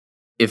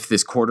if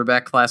this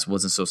quarterback class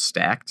wasn't so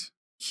stacked,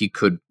 he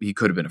could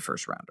have been a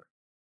first rounder.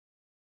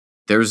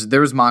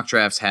 There's mock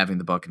drafts having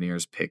the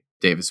Buccaneers pick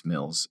Davis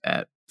Mills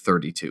at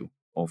 32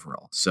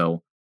 overall.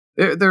 So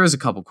there is a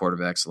couple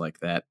quarterbacks like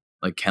that.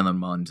 Like Kellen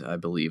Mond, I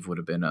believe, would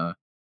have been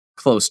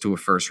close to a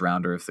first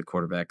rounder if the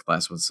quarterback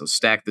class was so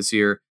stacked this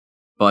year.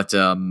 But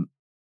the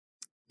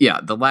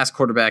last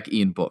quarterback,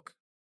 Ian Book,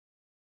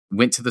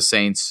 went to the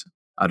Saints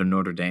out of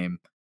Notre Dame.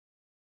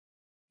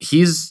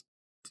 He's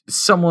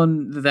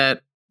someone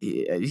that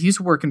he's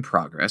a work in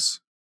progress,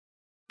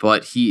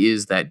 but he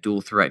is that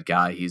dual threat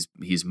guy.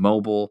 He's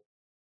mobile,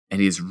 and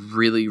he has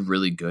really,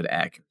 really good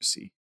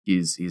accuracy.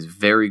 He's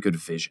very good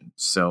vision.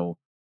 So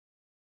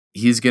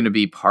he's going to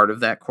be part of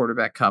that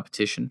quarterback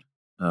competition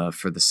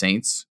for the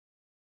Saints.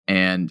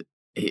 And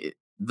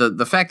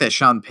the fact that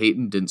Sean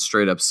Payton didn't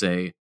straight up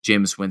say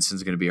Jameis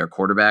Winston's going to be our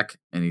quarterback,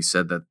 and he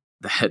said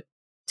that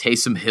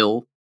Taysom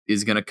Hill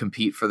is going to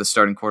compete for the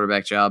starting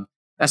quarterback job,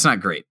 that's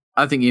not great.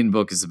 I think Ian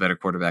Book is a better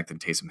quarterback than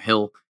Taysom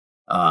Hill.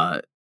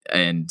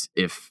 And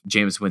if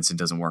Jameis Winston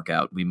doesn't work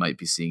out, we might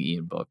be seeing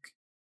Ian Book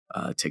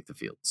take the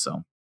field.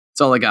 So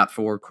that's all I got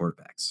for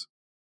quarterbacks.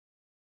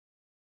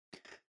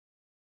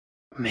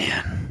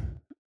 Man.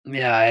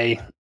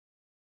 Yeah,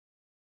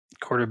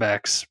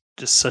 quarterbacks,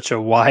 just such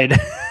a wide...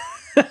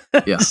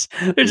 There's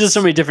just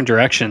so many different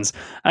directions.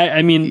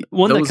 I mean,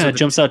 one that kind of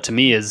jumps out to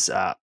me is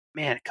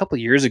man, a couple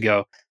years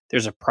ago,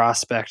 there's a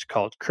prospect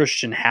called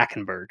Christian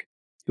Hackenberg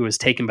who was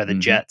taken by the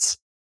Jets.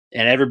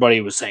 And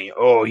everybody was saying,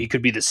 oh, he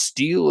could be the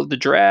steal of the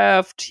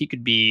draft. He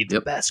could be the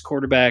best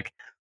quarterback.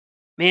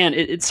 Man,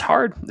 it's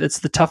hard. It's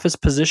the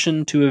toughest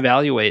position to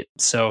evaluate.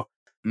 So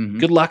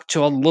good luck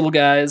to all the little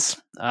guys,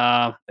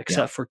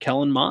 except for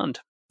Kellen Mond.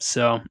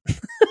 So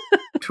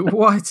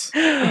what?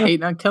 I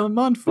hate on Kellen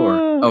Mond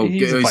for.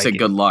 You said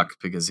good luck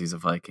because he's a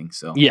Viking.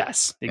 So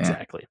yes,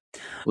 exactly.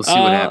 We'll see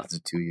what happens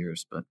in 2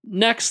 years. But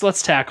next,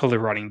 let's tackle the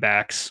running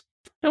backs.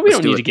 And we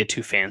don't need to get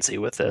too fancy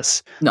with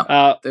this.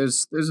 No,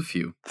 there's a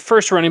few.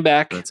 First running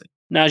back,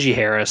 Najee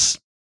Harris.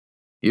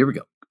 Here we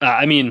go.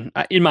 I mean,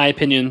 in my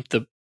opinion,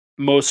 the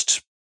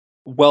most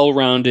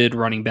well-rounded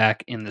running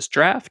back in this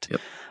draft,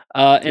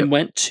 and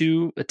went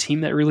to a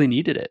team that really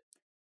needed it.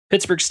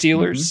 Pittsburgh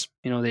Steelers,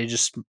 they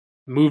just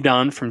moved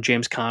on from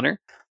James Conner,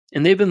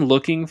 and they've been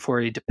looking for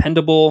a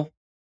dependable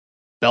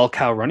bell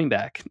cow running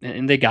back,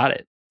 and they got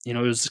it. It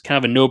was kind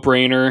of a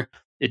no-brainer.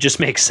 It just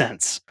makes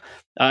sense.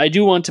 I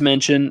do want to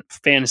mention,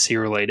 fantasy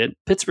related,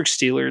 Pittsburgh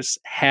Steelers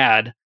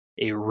had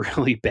a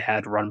really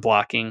bad run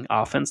blocking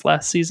offense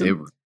last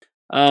season.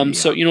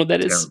 So,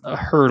 that is a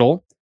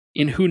hurdle.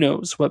 And who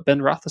knows what Ben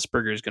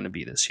Roethlisberger is going to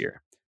be this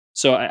year.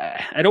 So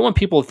I don't want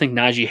people to think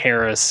Najee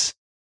Harris,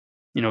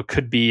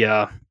 could be,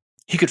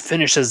 he could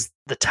finish as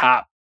a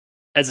top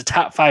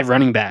 5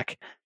 running back.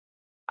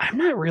 I'm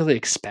not really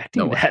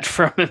expecting that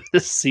from him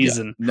this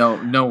season.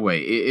 Yeah. No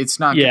way. It's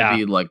not going to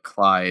be like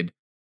Clyde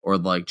or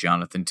like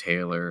Jonathan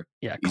Taylor.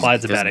 Yeah,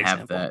 Clyde's a bad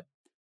example.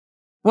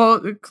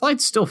 Well,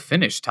 Clyde still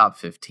finished top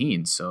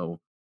 15,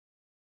 so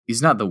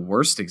he's not the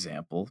worst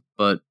example,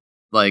 but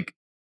like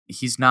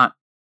he's not.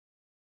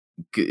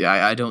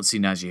 I don't see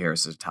Najee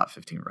Harris as a top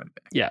 15 running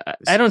back. Yeah,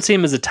 I don't see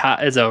him as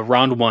a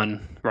round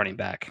 1 running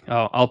back.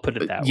 I'll put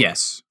it that way.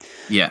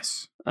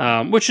 Yes.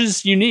 Which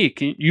is unique.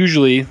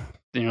 Usually,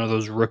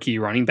 those rookie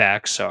running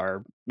backs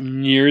are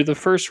near the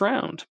first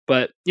round.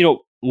 But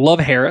love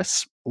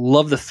Harris,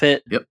 love the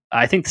fit. Yep.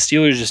 I think the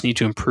Steelers just need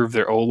to improve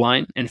their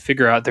O-line and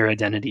figure out their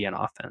identity on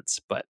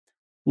offense. But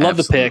love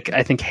the pick.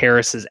 I think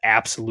Harris is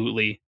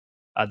absolutely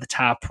the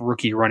top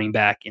rookie running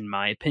back in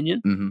my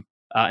opinion. Mm-hmm.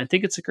 I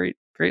think it's a great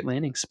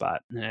landing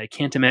spot. And I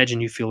can't imagine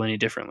you feel any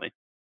differently.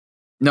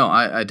 No,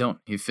 I don't.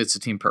 He fits the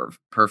team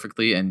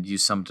perfectly, and you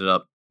summed it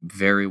up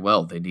very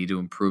well. They need to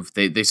improve.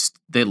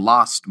 They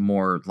lost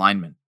more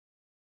linemen.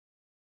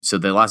 So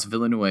they lost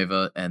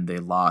Villanueva and they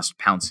lost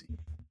Pouncey.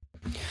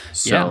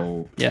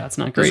 So yeah, it's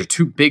not great. Those are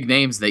 2 big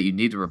names that you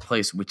need to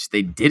replace, which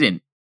they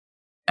didn't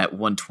at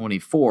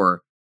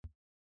 124.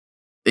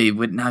 They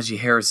went Najee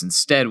Harris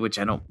instead, which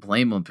I don't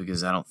blame them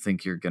because I don't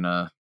think you're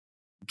gonna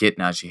get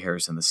Najee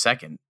Harris in the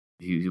second.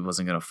 He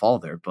wasn't gonna fall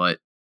there, but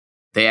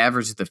they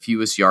averaged the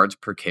fewest yards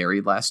per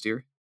carry last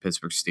year.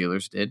 Pittsburgh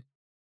Steelers did,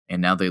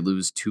 and now they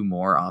lose 2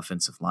 more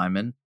offensive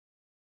linemen.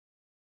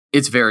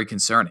 It's very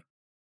concerning.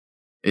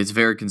 It's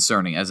very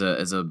concerning. As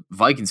a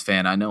Vikings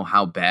fan, I know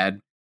how bad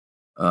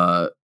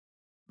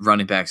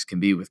running backs can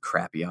be with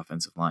crappy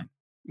offensive line.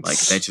 Like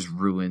that just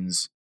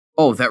ruins.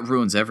 That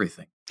ruins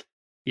everything.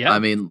 Yeah, I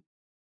mean,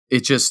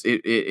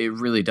 it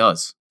really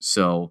does.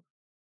 So,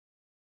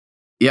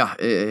 yeah,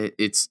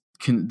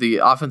 the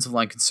offensive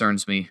line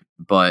concerns me,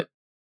 but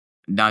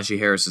Najee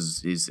Harris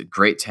is a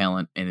great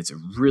talent and it's a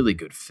really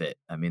good fit.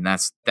 I mean,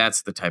 that's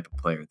the type of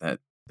player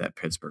that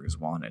Pittsburgh has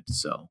wanted.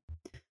 So,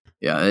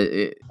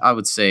 yeah, I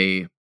would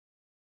say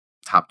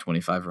top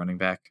 25 running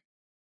back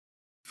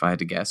if I had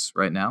to guess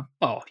right now.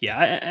 Oh,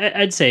 yeah,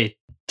 I'd say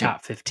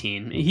top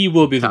 15. He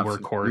will be the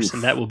workhorse,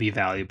 and that will be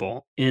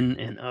valuable in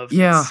and of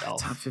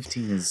itself. Top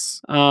 15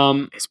 is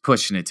it's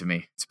pushing it to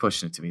me. It's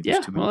pushing it to me.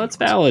 There's that's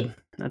valid.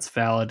 That's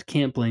valid.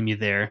 Can't blame you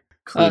there.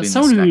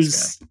 Someone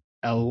who's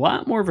a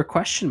lot more of a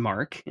question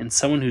mark and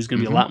someone who's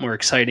going to be a lot more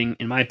exciting,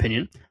 in my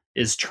opinion,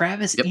 is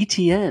Travis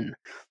Etienne.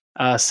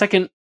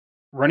 Second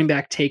running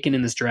back taken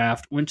in this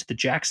draft, went to the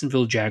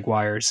Jacksonville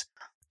Jaguars.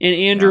 And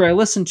Andrew, I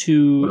listened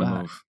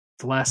to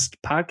the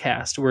last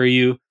podcast where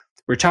you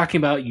were talking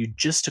about you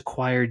just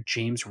acquired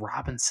James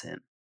Robinson.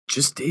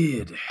 Just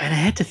did. And I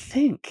had to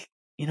think,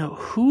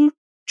 who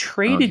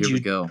traded you?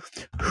 Go.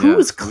 Who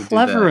was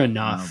clever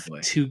enough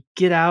to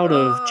get out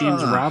of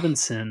James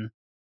Robinson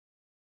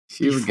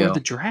before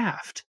the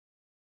draft?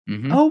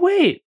 Mm-hmm. Oh,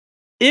 wait.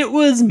 It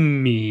was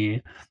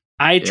me.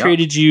 I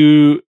traded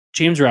you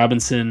James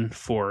Robinson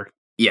for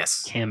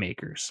Cam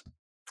Akers.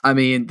 I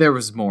mean, there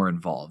was more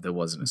involved. It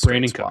wasn't a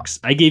Brandon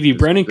Cooks. I gave you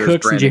Brandon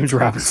Cooks and James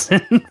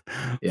Robinson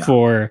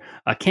for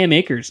Cam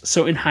Akers.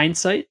 So in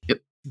hindsight,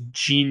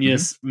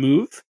 genius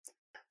move.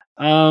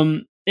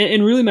 And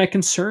really my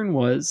concern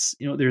was,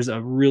 there's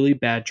a really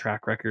bad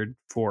track record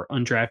for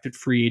undrafted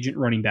free agent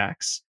running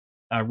backs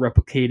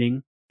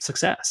replicating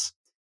success.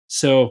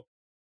 So,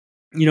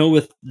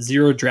 with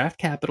 0 draft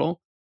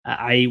capital,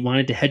 I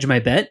wanted to hedge my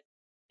bet,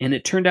 and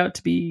it turned out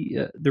to be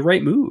the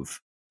right move.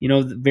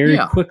 Very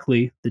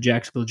quickly, the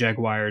Jacksonville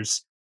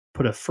Jaguars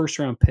put a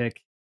first-round pick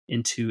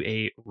into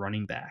a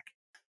running back.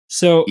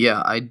 So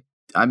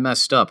I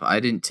messed up. I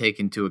didn't take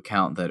into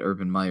account that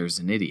Urban Meyer's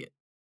an idiot.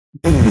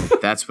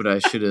 That's what I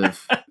should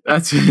have.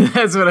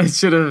 That's what I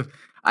should have.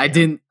 I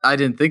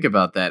didn't think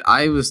about that.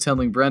 I was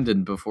telling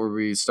Brendan before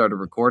we started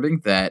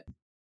recording that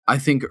I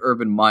think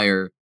Urban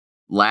Meyer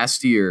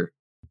last year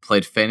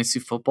played fantasy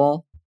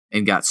football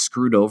and got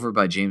screwed over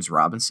by James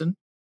Robinson.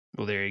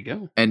 Well, there you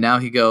go. And now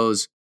he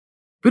goes,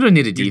 we don't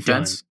need a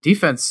defense.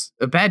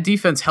 A bad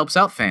defense helps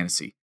out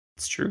fantasy.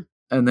 It's true.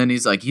 And then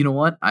he's like, you know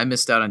what? I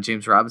missed out on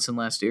James Robinson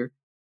last year.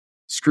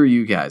 Screw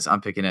you guys.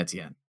 I'm picking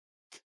Etienne.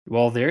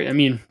 Well,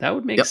 that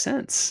would make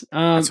sense.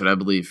 That's what I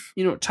believe.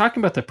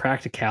 Talking about the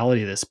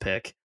practicality of this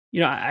pick,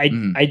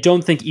 I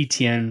don't think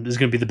Etienne is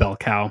going to be the bell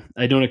cow.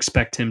 I don't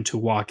expect him to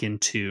walk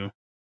into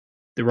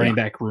the running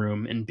back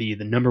room and be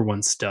the number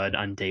one stud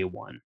on day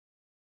one.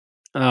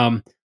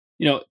 I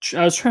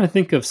was trying to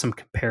think of some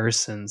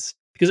comparisons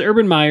because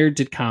Urban Meyer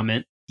did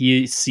comment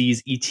he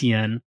sees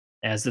Etienne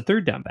as the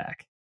third down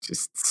back.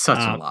 Just such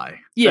a lie.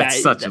 Yeah,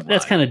 that's such a lie.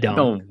 That's kind of dumb.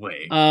 No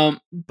way.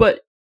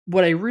 But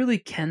what I really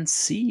can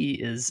see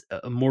is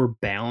a more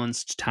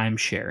balanced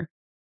timeshare,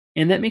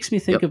 and that makes me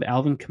think of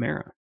Alvin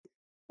Kamara.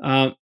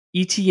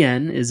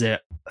 Etienne is a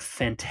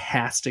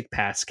fantastic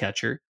pass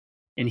catcher,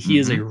 and he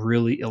is a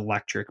really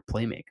electric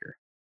playmaker.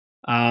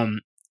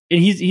 And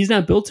he's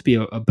not built to be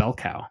a bell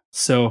cow.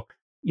 So,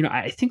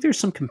 I think there's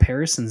some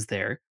comparisons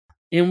there.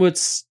 And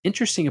what's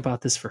interesting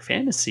about this for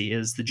fantasy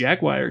is the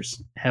Jaguars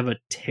have a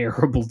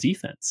terrible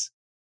defense.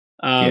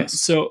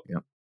 So,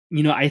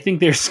 I think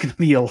there's going to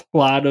be a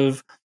lot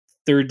of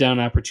third down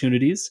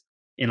opportunities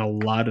and a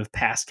lot of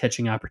pass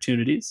catching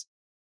opportunities.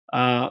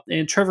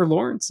 And Trevor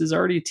Lawrence is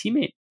already a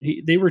teammate.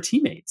 They were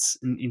teammates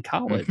in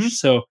college.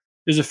 So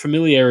there's a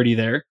familiarity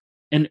there.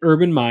 And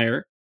Urban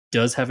Meyer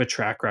does have a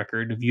track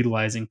record of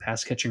utilizing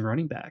pass catching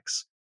running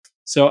backs.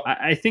 So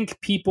I think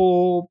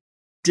people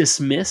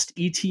dismissed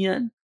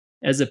Etienne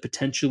as a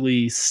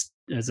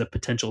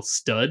potential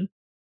stud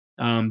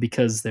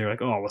because they're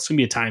like, oh, it's going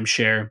to be a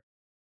timeshare.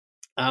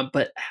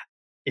 But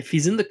if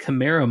he's in the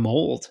Kamara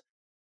mold,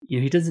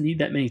 he doesn't need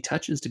that many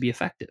touches to be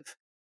effective.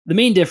 The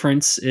main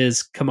difference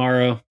is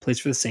Kamara plays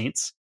for the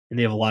Saints, and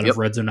they have a lot of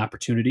red zone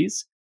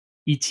opportunities.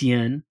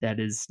 Etienne, that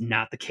is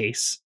not the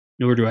case,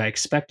 nor do I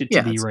expect it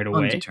to be right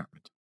away.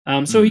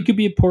 So he could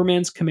be a poor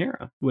man's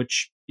Kamara,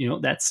 which,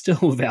 that's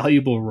still a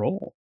valuable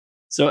role.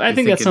 So I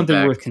think that's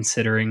something worth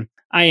considering.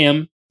 I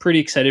am pretty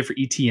excited for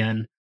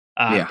Etienne.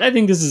 I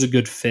think this is a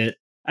good fit.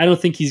 I don't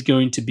think he's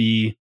going to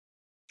be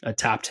a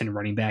top 10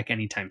 running back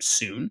anytime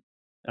soon.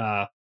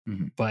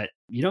 But,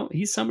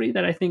 he's somebody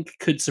that I think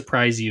could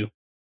surprise you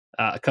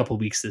a couple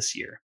weeks this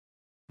year.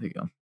 There you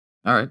go.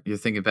 All right. You're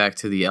thinking back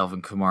to the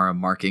Alvin Kamara,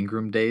 Mark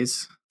Ingram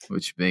days,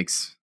 which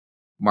makes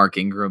Mark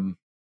Ingram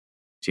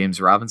James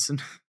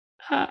Robinson.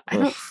 I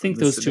don't think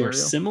those two are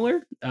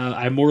similar.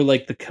 I'm more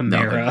like the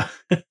Kamara.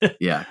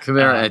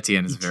 Kamara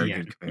Etienne is a very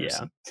good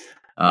comparison.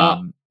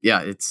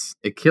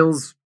 It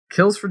kills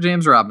for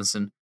James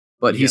Robinson,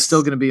 but he's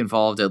still going to be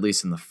involved at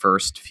least in the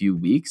first few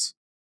weeks.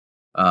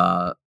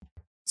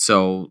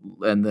 So,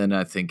 and then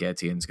I think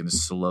Etienne's going to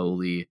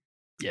slowly,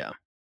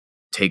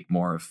 take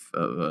more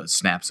of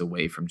snaps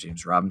away from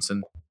James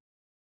Robinson.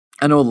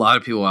 I know a lot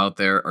of people out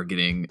there are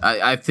getting.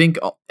 I think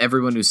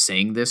everyone who's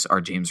saying this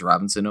are James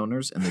Robinson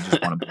owners, and they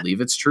just want to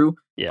believe it's true.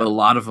 But a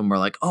lot of them are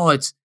like, "Oh,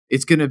 it's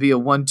going to be a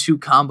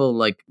 1-2 combo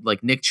like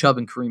Nick Chubb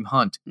and Kareem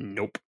Hunt."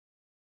 Nope,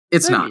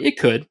 it's not. It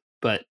could,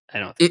 but I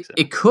don't think so.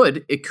 It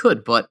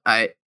could, but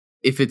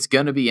if it's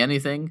going to be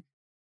anything,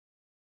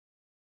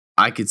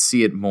 I could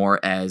see it more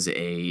as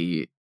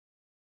a.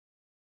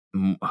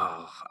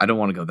 I don't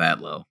want to go that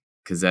low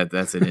because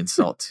that's an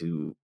insult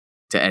to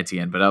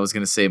Etienne, but I was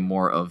going to say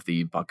more of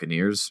the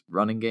Buccaneers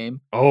running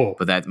game. Oh,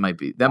 but that might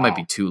be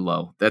too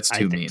low. That's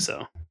too mean.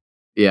 So.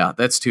 Yeah,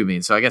 that's too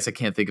mean. So I guess I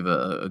can't think of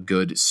a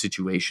good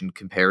situation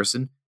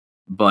comparison,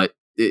 but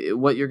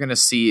what you're going to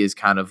see is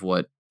kind of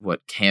what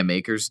Cam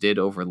Akers did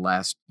over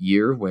last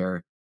year,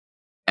 where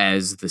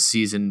as the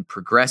season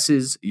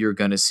progresses, you're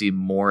going to see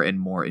more and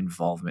more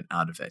involvement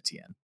out of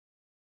Etienne.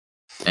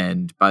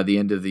 And by the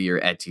end of the year,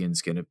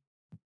 Etienne's going to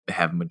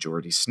have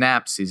majority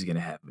snaps. He's going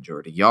to have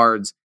majority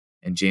yards.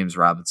 And James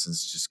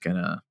Robinson's just going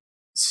to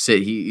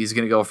sit. He's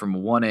going to go from a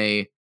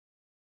 1A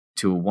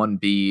to a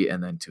 1B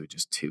and then to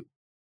just 2.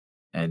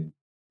 And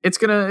it's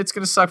going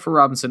to suck for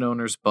Robinson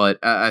owners, but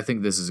I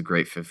think this is a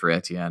great fit for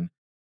Etienne.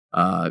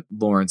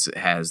 Lawrence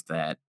has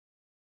that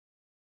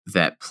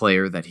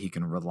player that he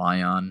can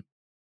rely on.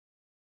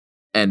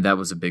 And that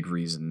was a big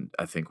reason,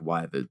 I think,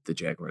 why the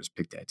Jaguars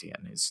picked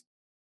Etienne is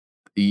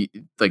they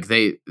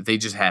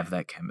just have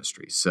that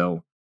chemistry.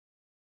 So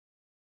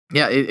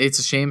yeah, it's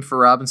a shame for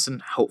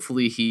Robinson.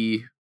 Hopefully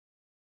he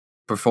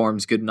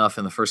performs good enough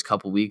in the first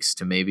couple weeks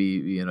to maybe,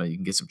 you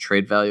can get some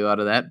trade value out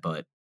of that,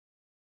 but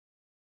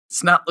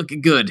it's not looking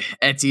good.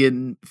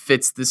 Etienne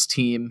fits this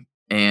team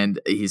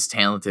and he's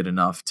talented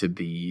enough to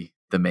be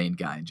the main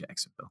guy in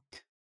Jacksonville.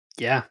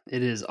 Yeah,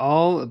 it is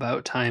all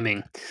about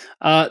timing.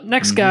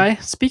 Next guy,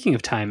 speaking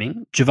of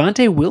timing,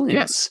 Javonte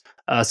Williams,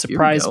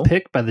 surprise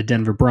pick by the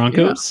Denver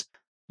Broncos.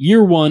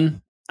 Year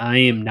one, I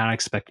am not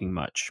expecting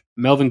much.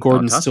 Melvin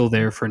Gordon's still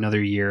there for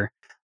another year.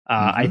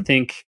 I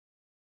think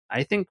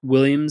I think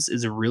Williams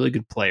is a really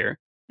good player,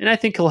 and I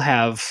think he'll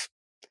have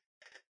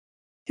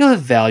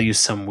value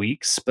some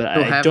weeks, but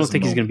I don't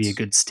think he's going to be a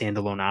good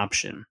standalone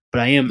option.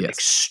 But I am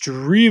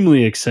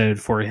extremely excited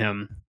for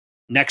him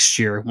next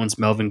year once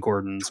Melvin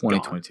Gordon's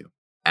 2022. Gone.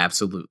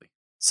 Absolutely.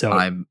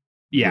 So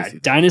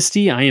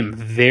Dynasty, I am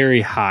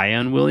very high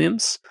on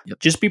Williams. Yep.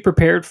 Just be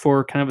prepared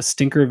for kind of a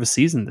stinker of a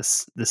season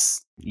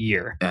this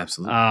year.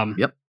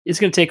 Absolutely. It's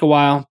going to take a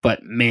while,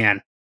 but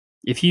man,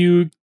 if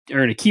you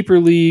are in a keeper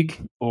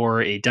league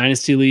or a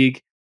dynasty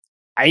league,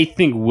 I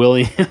think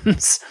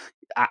Williams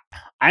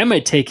I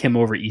might take him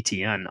over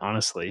ETN,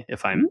 honestly,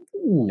 if I'm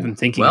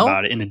thinking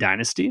about it in a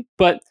dynasty.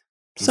 But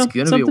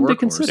something to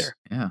consider.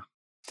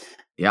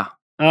 Yeah.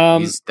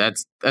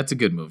 That's a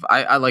good move.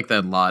 I like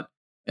that a lot.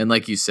 And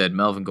like you said,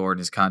 Melvin Gordon,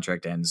 his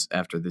contract ends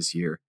after this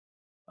year.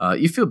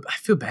 I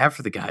feel bad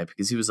for the guy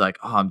because he was like,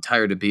 "Oh, I'm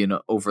tired of being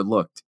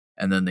overlooked,"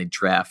 and then they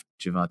draft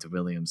Javonte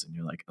Williams, and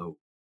you're like, "Oh,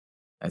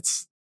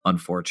 that's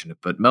unfortunate."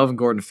 But Melvin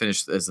Gordon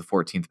finished as the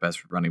 14th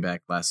best running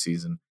back last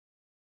season.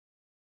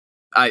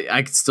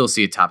 I could still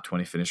see a top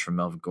 20 finish from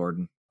Melvin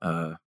Gordon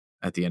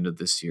at the end of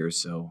this year.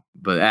 So,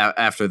 but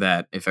after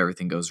that, if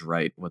everything goes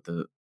right, what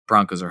the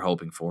Broncos are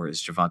hoping for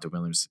is Javonte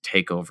Williams to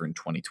take over in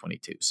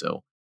 2022.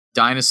 So,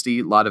 dynasty,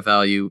 a lot of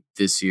value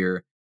this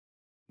year,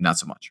 not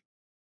so much.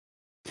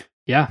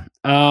 Yeah.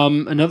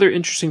 Another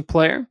interesting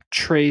player,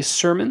 Trey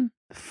Sermon,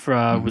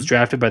 was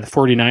drafted by the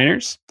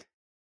 49ers.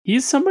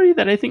 He's somebody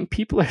that I think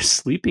people are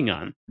sleeping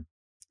on.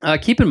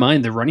 Keep in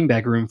mind the running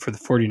back room for the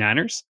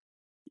 49ers.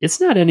 It's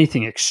not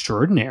anything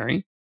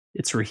extraordinary.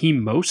 It's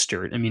Raheem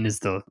Mostert. I mean, is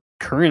the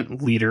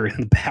current leader in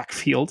the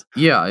backfield.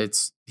 Yeah,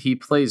 he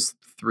plays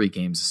 3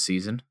 games a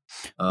season.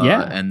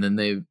 And then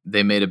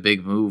they made a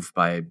big move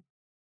by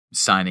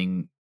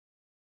signing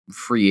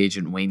free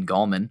agent Wayne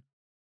Gallman.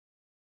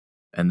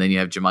 And then you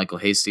have JaMychal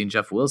Hasty and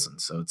Jeff Wilson.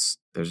 So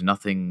there's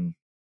nothing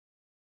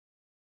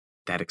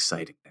that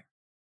exciting there.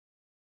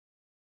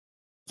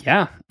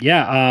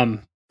 Yeah.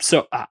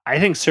 So I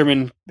think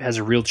Sermon has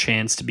a real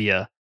chance to be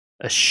a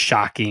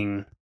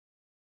shocking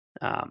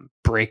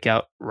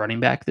breakout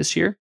running back this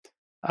year.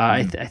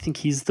 I think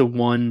he's the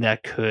one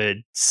that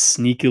could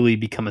sneakily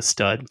become a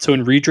stud. So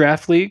in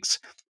redraft leagues,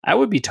 I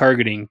would be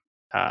targeting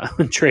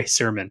Trey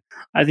Sermon.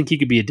 I think he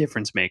could be a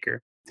difference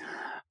maker.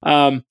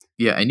 And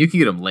you can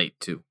get him late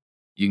too.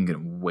 You can get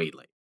him way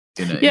late.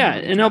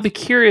 And I'll be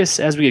curious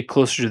as we get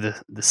closer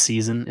to the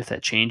season if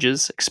that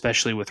changes,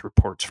 especially with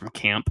reports from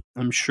camp.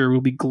 I'm sure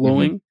we'll be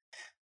glowing.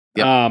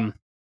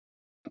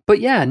 But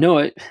yeah,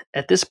 no,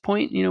 at this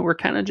point, we're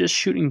kind of just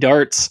shooting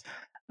darts.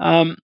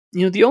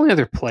 The only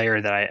other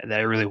player that I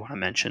really want to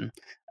mention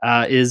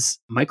is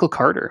Michael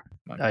Carter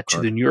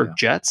to the New York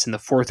Jets in the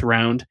 4th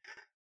round.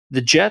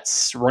 The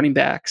Jets running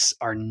backs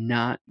are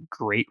not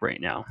great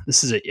right now.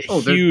 This is a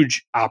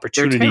huge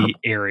opportunity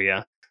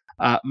area.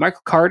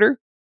 Michael Carter,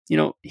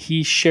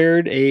 he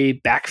shared a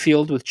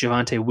backfield with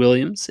Javonte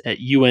Williams at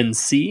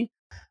UNC.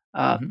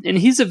 And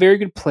he's a very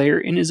good player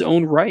in his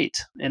own right.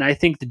 And I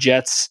think the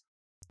Jets,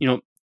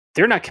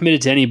 they're not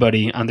committed to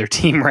anybody on their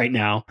team right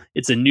now.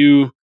 It's a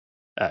new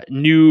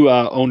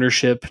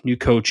ownership, new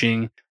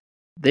coaching.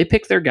 They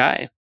pick their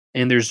guy,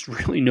 and there's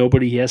really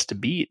nobody he has to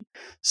beat.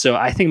 So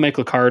I think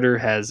Michael Carter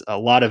has a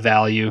lot of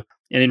value.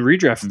 And in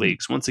redraft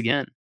leagues, once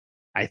again,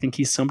 I think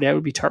he's somebody I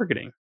would be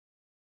targeting.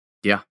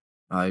 Yeah,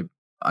 I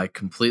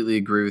completely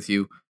agree with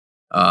you.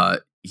 I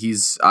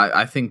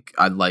think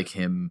I like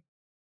him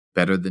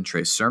better than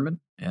Trey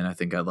Sermon, and I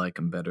think I like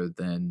him better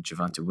than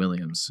Javonte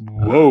Williams.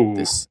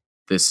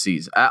 This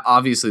season.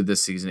 Obviously,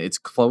 this season it's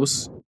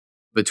close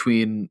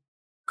between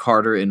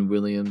Carter and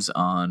Williams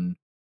on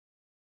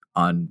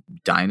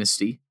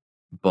Dynasty,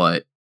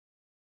 but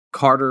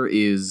Carter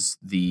is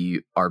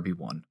the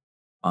RB1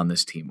 on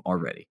this team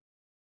already.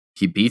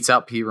 He beats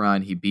out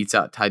Perine, he beats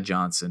out Ty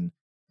Johnson,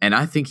 and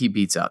I think he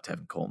beats out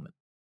Tevin Coleman.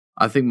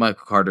 I think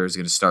Michael Carter is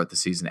going to start the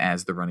season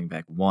as the running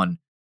back 1,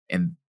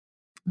 and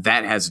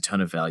that has a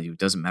ton of value. It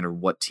doesn't matter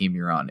what team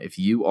you're on. If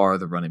you are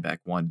the running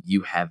back 1,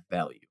 you have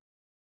value.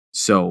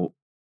 So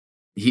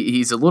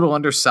he's a little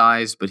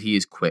undersized, but he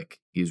is quick.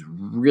 He's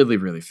really,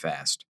 really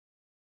fast.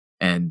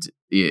 And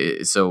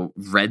so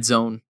red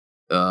zone,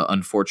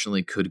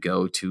 unfortunately, could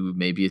go to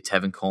maybe a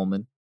Tevin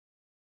Coleman.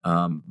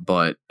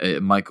 But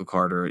Michael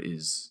Carter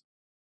is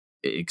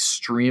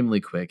extremely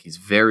quick. He's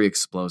very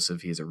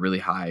explosive. He has a really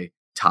high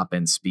top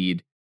end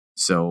speed.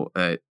 So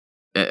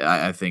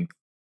I think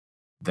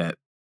that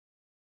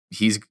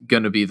he's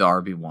going to be the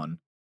RB1,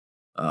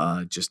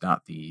 just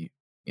not the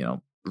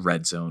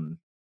red zone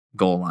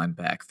goal line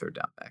back, 3rd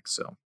down back.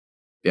 So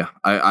yeah,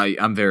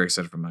 I'm very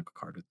excited for Michael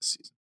Carter this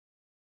season.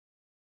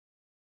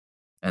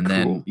 And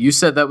then you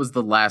said that was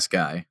the last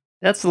guy.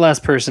 That's the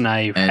last person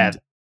I had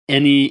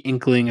any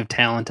inkling of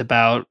talent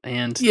about.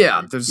 And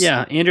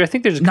Andrew, I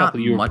think there's a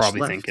couple you were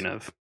probably thinking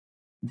of.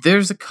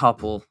 There's a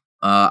couple.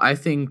 I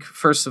think,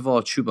 first of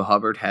all, Chuba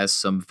Hubbard has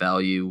some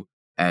value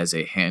as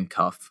a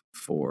handcuff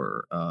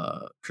for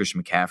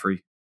Christian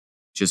McCaffrey,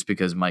 just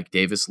because Mike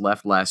Davis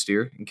left last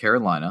year in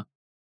Carolina.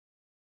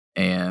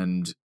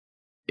 And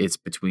it's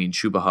between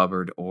Chuba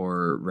Hubbard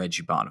or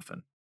Reggie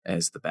Bonifant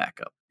as the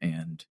backup.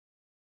 And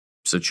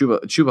so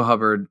Chuba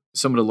Hubbard,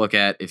 someone to look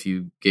at if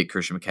you get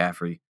Christian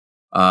McCaffrey.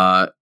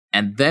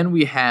 And then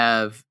we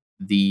have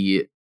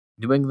the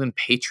New England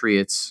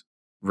Patriots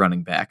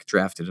running back,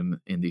 drafted him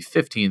in the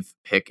 15th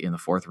pick in the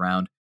 4th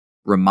round,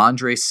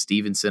 Ramondre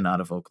Stevenson out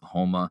of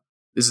Oklahoma.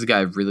 This is a guy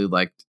I really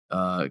liked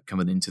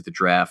coming into the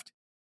draft.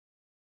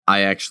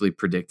 I actually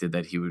predicted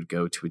that he would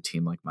go to a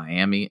team like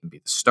Miami and be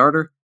the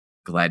starter.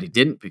 Glad he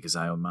didn't, because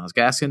I own Myles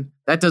Gaskin.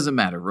 That doesn't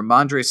matter.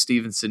 Ramondre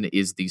Stevenson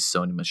is the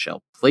Sony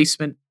Michel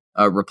replacement.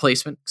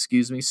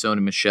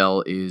 Sony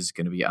Michel is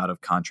going to be out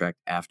of contract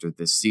after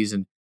this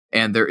season,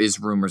 and there is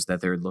rumors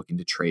that they're looking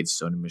to trade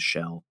Sony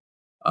Michel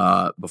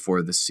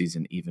before this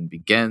season even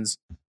begins.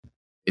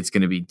 It's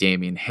going to be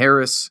Damian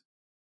Harris,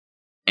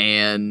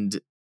 and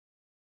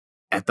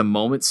at the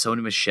moment,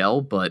 Sony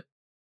Michel, but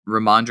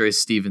Ramondre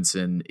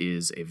Stevenson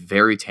is a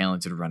very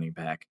talented running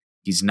back.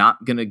 He's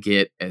not going to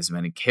get as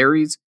many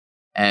carries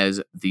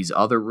as these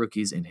other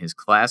rookies in his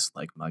class,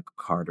 like Michael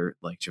Carter,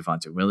 like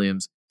Javonte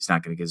Williams. He's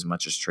not going to get as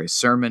much as Trey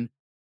Sermon,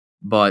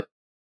 but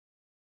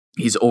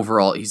he's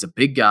a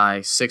big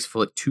guy, 6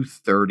 foot,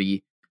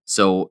 230.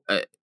 So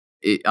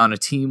on a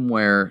team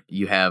where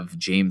you have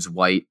James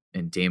White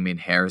and Damian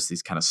Harris,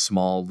 these kind of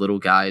small little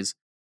guys,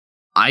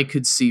 I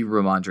could see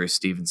Ramondre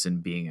Stevenson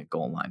being a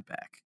goal line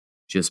back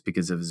just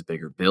because of his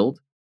bigger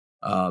build.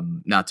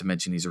 Not to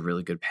mention he's a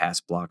really good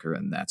pass blocker,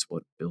 and that's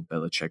what Bill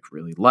Belichick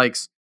really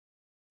likes.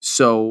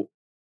 So,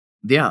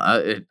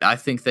 yeah, I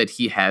think that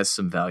he has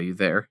some value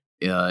there.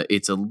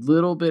 It's a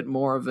little bit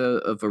more of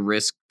a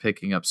risk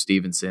picking up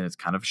Stevenson. It's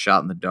kind of a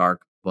shot in the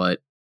dark,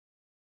 but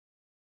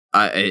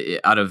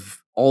out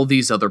of all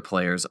these other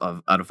players,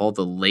 out of all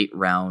the late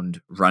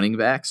round running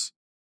backs,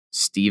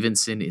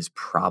 Stevenson is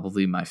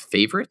probably my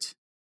favorite.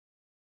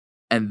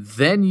 And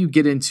then you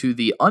get into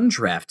the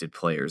undrafted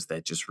players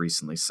that just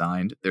recently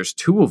signed. There's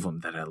 2 of them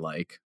that I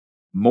like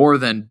more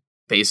than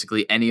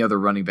basically any other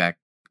running back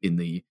in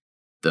the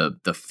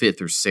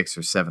 5th or 6th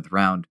or 7th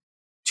round.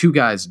 2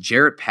 guys,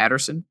 Jarrett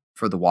Patterson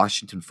for the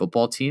Washington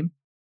football team.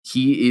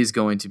 He is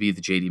going to be the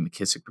J.D.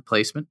 McKissic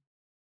replacement.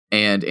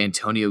 And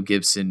Antonio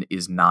Gibson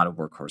is not a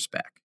workhorse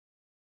back.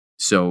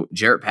 So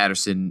Jarrett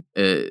Patterson,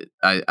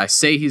 I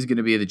say he's going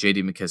to be the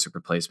J.D. McKissic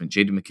replacement.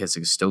 J.D.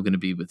 McKissic is still going to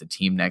be with the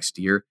team next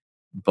year,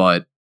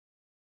 but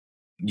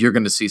you're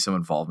going to see some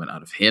involvement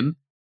out of him.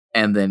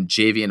 And then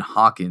Javian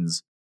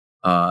Hawkins,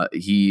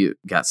 he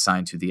got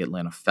signed to the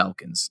Atlanta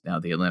Falcons. Now,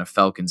 the Atlanta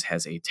Falcons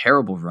has a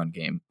terrible run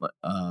game.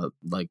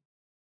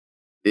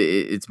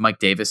 It's Mike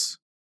Davis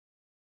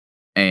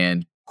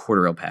and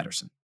Cordarrelle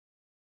Patterson.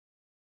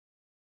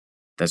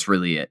 That's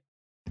really it.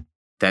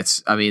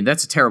 That's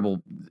a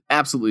terrible,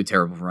 absolutely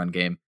terrible run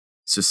game.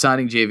 So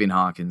signing Javian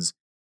Hawkins,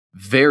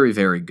 very,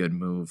 very good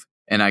move.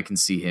 And I can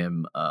see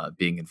him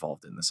being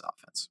involved in this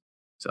offense.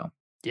 So,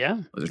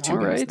 yeah. Those are 2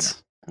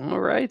 guys there. All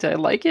right. I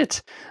like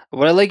it.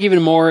 What I like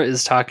even more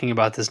is talking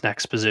about this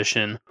next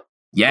position.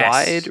 Yes.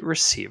 Wide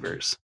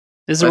receivers.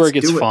 This is where it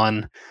gets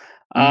fun.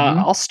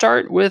 I'll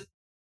start with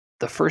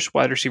the first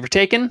wide receiver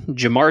taken,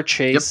 Ja'Marr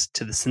Chase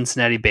to the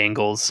Cincinnati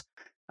Bengals.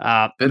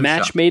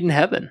 Match made in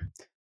heaven.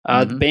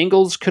 The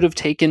Bengals could have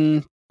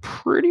taken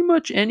pretty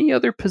much any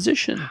other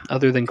position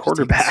other than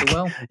quarterback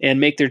and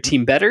make their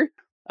team better.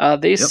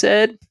 They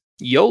said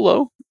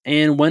YOLO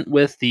and went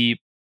with the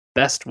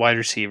best wide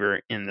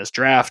receiver in this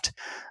draft,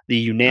 the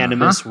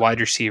unanimous wide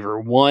receiver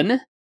 1.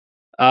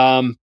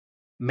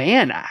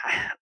 Man,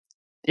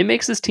 it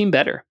makes this team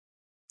better.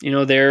 You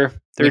know, they're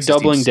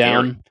doubling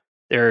down.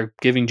 They're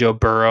giving Joe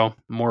Burrow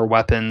more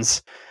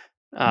weapons.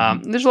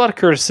 There's a lot of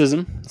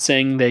criticism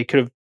saying they could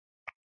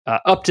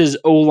have upped his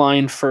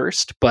O-line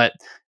first, but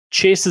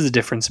Chase is a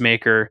difference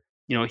maker.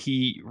 You know,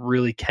 he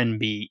really can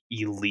be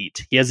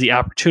elite. He has the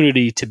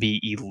opportunity to be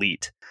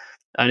elite.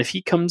 And if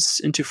he comes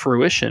into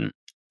fruition,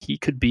 he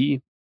could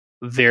be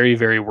very,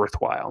 very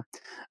worthwhile.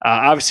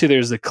 Obviously,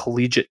 there's the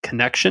collegiate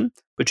connection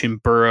between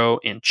Burrow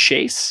and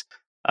Chase.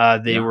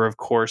 They were, of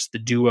course, the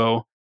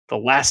duo. The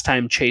last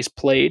time Chase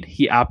played,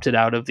 he opted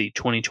out of the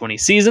 2020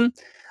 season.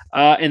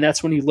 And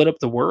that's when he lit up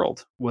the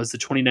world, was the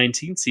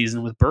 2019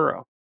 season with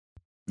Burrow.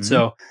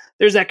 So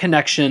there's that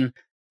connection.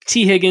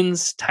 T.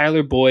 Higgins,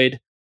 Tyler Boyd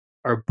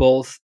are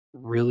both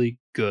really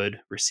good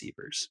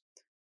receivers.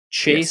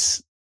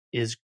 Chase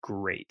is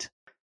great.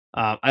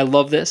 I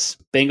love this.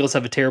 Bengals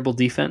have a terrible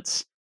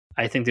defense.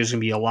 I think there's going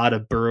to be a lot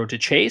of Burrow to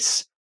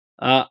Chase.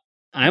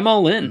 I'm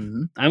all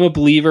in. I'm a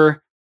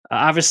believer.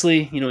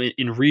 Obviously, you know,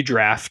 in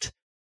redraft,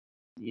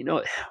 you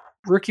know,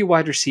 rookie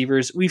wide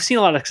receivers, we've seen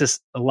a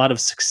lot of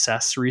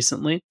success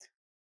recently.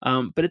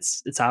 But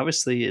it's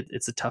obviously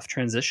it's a tough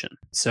transition.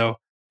 So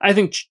I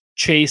think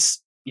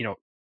Chase, you know,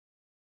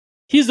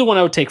 he's the one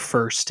I would take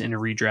first in a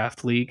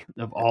redraft league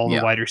of all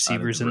the wide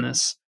receivers in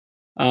this.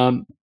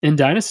 In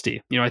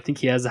Dynasty, you know, I think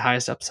he has the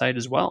highest upside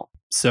as well.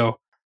 So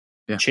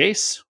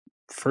Chase,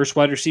 first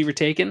wide receiver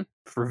taken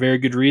for very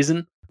good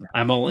reason.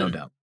 I'm all in.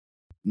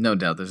 No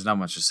doubt. There's not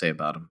much to say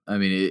about him. I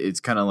mean, it's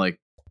kind of like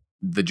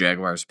the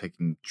Jaguars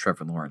picking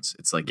Trevor Lawrence.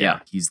 It's like,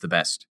 he's the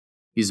best.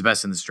 He's the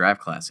best in this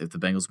draft class. If the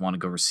Bengals want to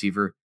go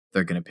receiver,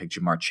 they're going to pick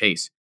Jamar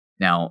Chase.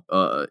 Now,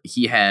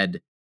 he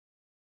had,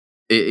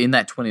 in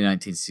that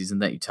 2019 season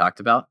that you talked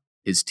about,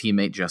 his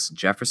teammate Justin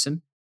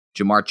Jefferson,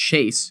 Jamar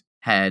Chase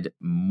had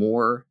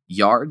more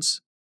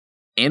yards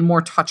and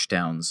more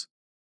touchdowns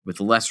with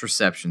less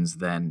receptions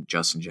than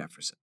Justin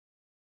Jefferson.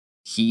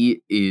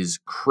 He is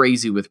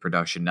crazy with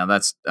production. Now,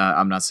 that's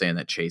I'm not saying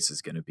that Chase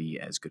is going to be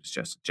as good as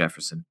Justin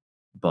Jefferson,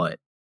 but,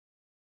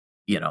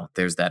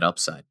 there's that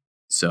upside.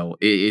 So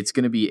it's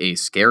going to be a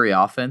scary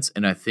offense,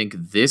 and I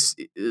think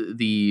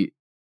the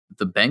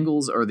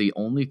Bengals are the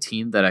only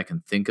team that I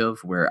can think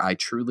of where I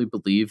truly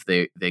believe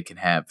they can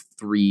have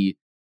 3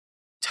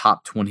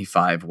 top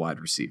 25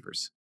 wide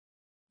receivers,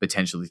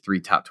 potentially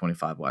 3 top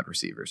 25 wide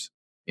receivers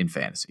in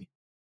fantasy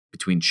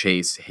between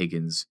Chase,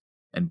 Higgins,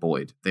 and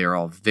Boyd. They are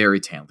all very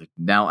talented.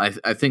 Now,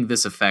 I think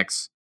this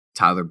affects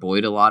Tyler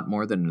Boyd a lot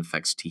more than it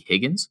affects T.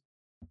 Higgins,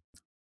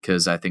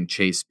 because I think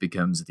Chase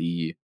becomes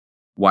the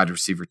wide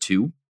receiver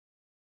 2.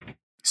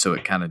 So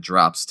it kind of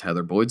drops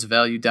Tyler Boyd's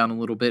value down a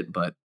little bit,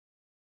 but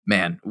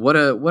man, what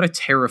a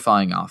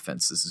terrifying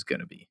offense this is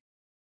going to be.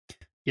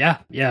 Yeah,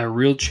 a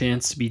real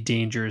chance to be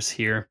dangerous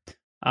here.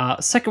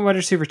 Second wide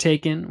receiver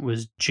taken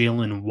was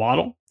Jalen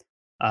Waddle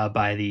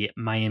by the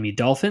Miami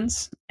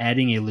Dolphins,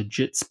 adding a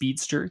legit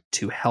speedster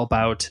to help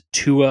out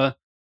Tua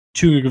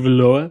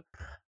Tagovailoa.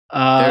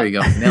 There you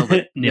go. Nailed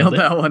it. Nailed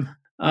that one.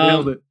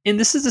 Nailed it. And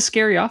this is a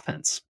scary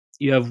offense.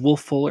 You have Will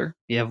Fuller,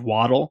 you have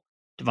Waddle,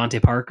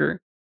 Devontae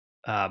Parker,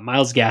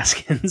 Myles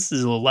Gaskins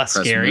is a little less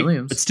scary,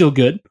 Williams. But still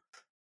good.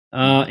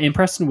 And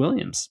Preston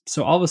Williams.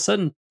 So all of a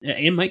sudden,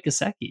 and Mike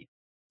Gesicki.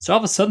 So all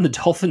of a sudden, the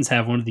Dolphins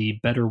have one of the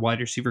better wide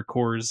receiver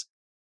cores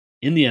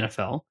in the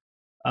NFL.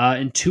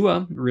 And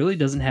Tua really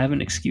doesn't have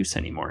an excuse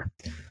anymore.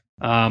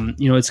 It's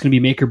going to be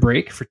make or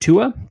break for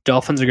Tua.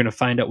 Dolphins are going to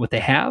find out what they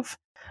have.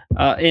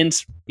 And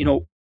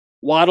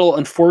Waddle,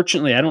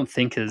 unfortunately, I don't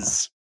think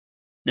is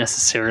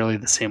necessarily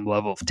the same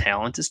level of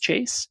talent as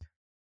Chase.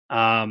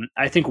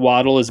 I think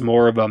Waddle is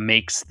more of a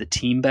makes the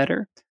team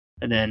better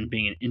and then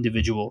being an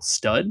individual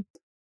stud.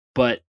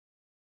 But,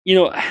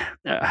 what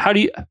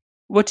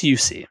do you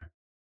see?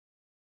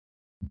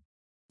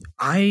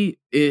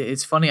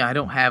 It's funny. I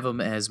don't have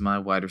him as my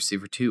wide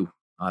receiver 2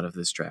 out of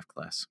this draft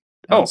class.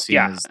 I don't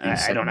either.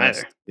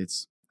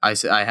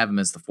 I have him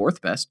as the 4th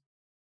best.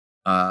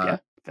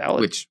 Valid.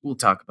 Which we'll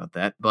talk about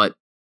that, but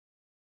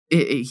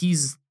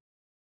he's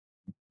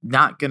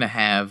not going to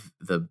have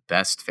the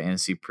best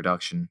fantasy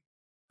production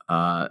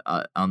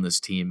on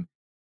this team,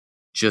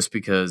 just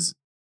because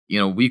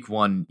week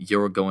 1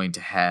 you're going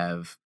to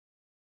have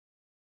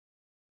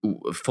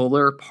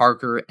Fuller,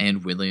 Parker,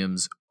 and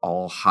Williams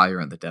all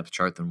higher on the depth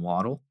chart than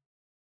Waddle.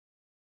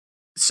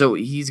 So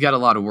he's got a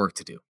lot of work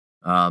to do.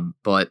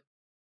 But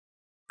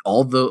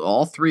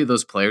all 3 of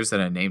those players that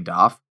I named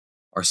off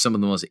are some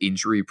of the most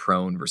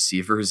injury-prone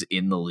receivers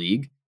in the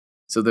league.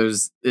 So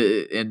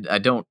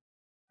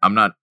I'm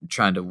not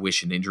trying to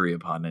wish an injury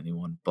upon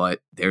anyone,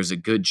 but there's a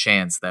good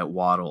chance that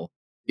Waddle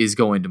is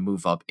going to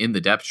move up in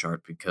the depth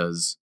chart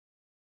because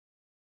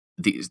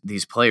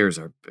these players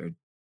are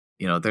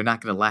they're not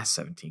going to last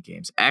 17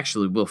 games.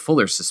 Actually, Will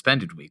Fuller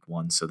suspended week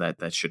 1, so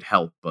that should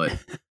help. But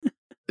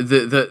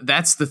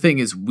that's the thing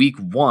is week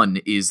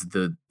 1 is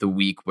the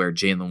week where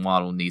Jalen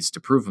Waddle needs to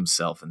prove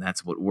himself, and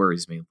that's what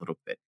worries me a little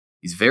bit.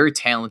 He's very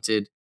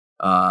talented,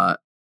 but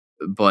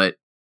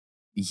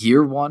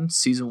year 1,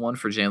 season 1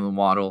 for Jalen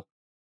Waddle,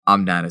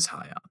 I'm not as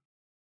high on.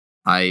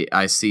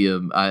 I see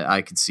him.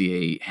 I can see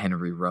a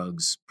Henry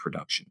Ruggs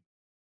production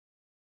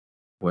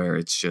where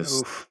it's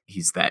just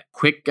he's that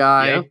quick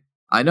guy. Yeah.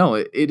 I know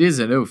it is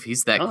an oof.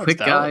 He's that quick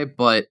guy,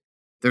 but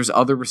there's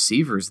other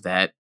receivers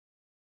that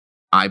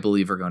I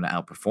believe are going to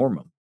outperform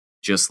him.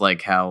 Just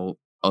like how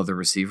other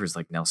receivers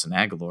like Nelson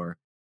Aguilar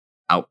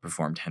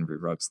outperformed Henry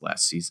Ruggs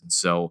last season.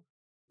 So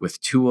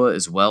with Tua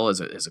as well as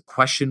a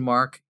question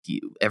mark,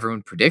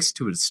 everyone predicts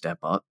Tua to step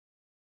up.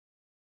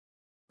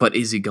 But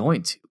is he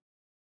going to?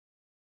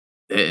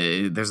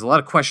 There's a lot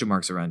of question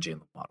marks around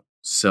Jalen Waddle.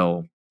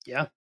 So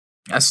yeah,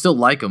 I still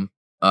like him.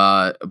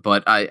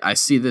 But I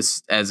see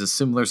this as a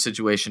similar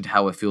situation to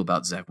how I feel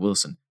about Zach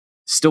Wilson.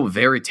 Still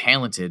very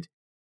talented,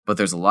 but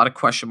there's a lot of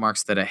question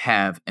marks that I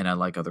have, and I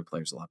like other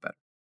players a lot better.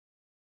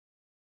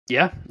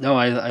 Yeah, no,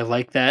 I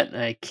like that.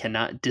 I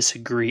cannot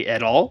disagree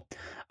at all.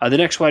 The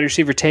next wide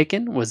receiver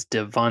taken was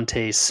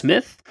Devontae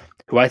Smith,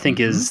 who I think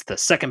is the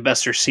second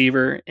best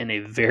receiver and a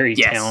very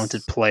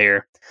talented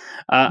player.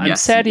 I'm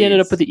sad he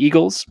ended up with the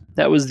Eagles.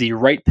 That was the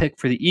right pick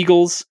for the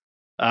Eagles.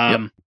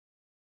 Jalen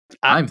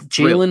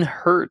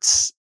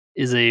Hurts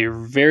is a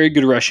very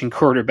good rushing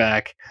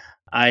quarterback.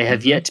 I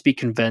have yet to be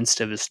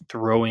convinced of his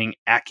throwing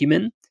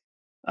acumen.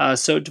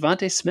 So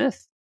Devontae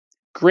Smith,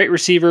 great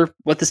receiver,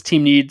 what this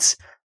team needs.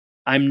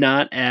 I'm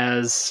not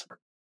as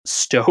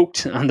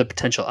stoked on the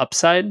potential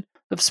upside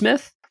of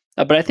Smith,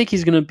 but I think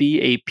he's going to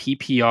be a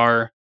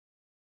PPR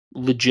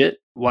legit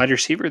wide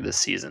receiver this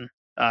season.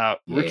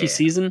 Rookie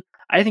season,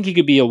 I think he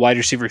could be a wide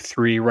receiver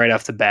 3 right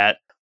off the bat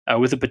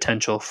with the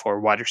potential for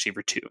wide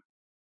receiver 2.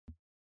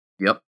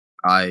 Yep.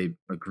 I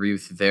agree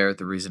with you there.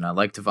 The reason I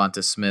like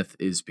Devonta Smith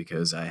is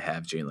because I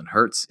have Jalen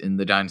Hurts in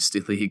the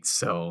Dynasty League.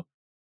 So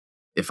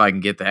if I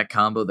can get that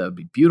combo, that would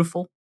be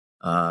beautiful.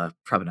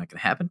 Probably not going to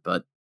happen,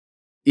 but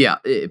yeah,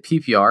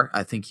 PPR,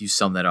 I think you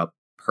sum that up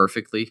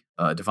perfectly.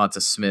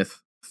 Devonta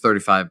Smith,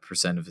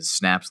 35% of his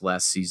snaps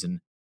last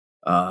season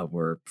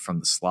were from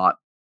the slot.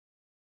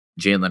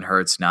 Jalen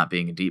Hurts not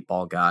being a deep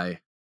ball guy,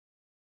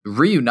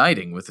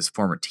 reuniting with his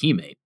former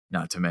teammate,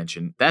 not to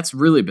mention. That's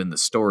really been the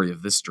story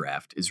of this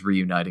draft, is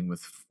reuniting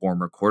with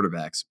former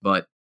quarterbacks.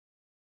 But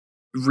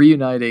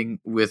reuniting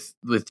with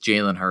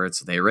Jalen Hurts,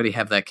 they already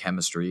have that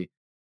chemistry.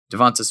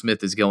 Devonta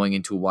Smith is going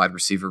into a wide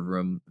receiver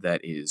room that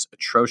is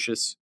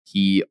atrocious.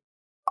 He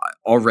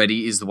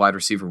already is the wide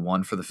receiver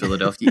 1 for the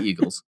Philadelphia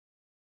Eagles.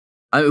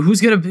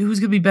 Who's gonna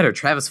be better?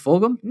 Travis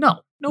Fulgham?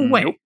 No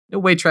way. Nope. No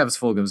way Travis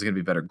Fulgham is going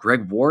to be better.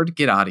 Greg Ward,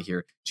 get out of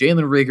here.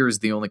 Jalen Reagor is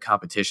the only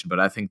competition, but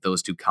I think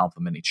those two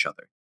complement each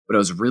other. What I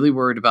was really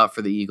worried about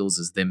for the Eagles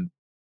is them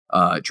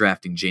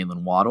drafting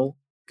Jalen Waddle,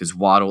 because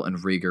Waddle and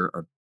Reagor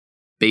are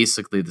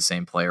basically the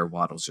same player.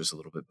 Waddle's just a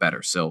little bit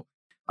better. So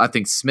I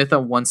think Smith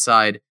on one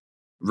side,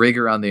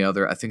 Reagor on the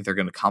other. I think they're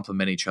going to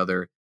complement each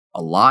other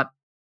a lot.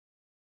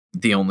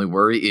 The only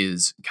worry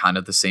is kind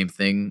of the same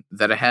thing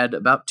that I had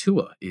about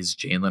Tua. Is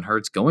Jalen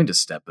Hurts going to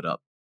step it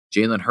up?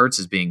 Jalen Hurts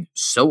is being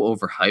so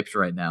overhyped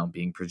right now,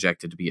 being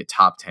projected to be a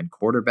top 10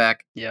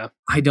 quarterback. Yeah.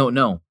 I don't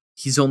know.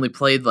 He's only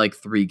played like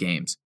 3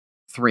 games,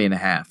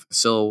 3.5.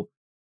 So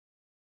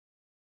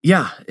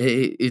yeah,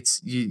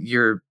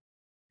 you're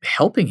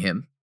helping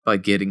him by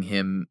getting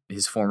him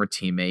his former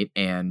teammate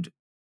and,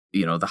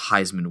 the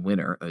Heisman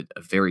winner,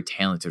 a very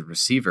talented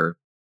receiver.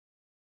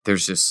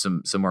 There's just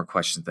some more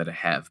questions that I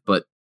have,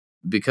 but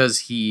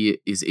because he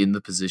is in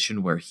the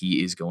position where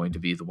he is going to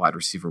be the wide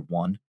receiver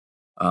 1,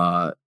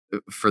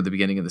 for the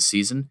beginning of the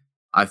season,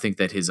 I think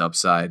that his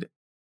upside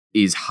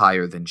is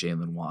higher than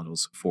Jalen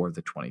Waddle's for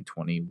the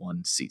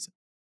 2021 season.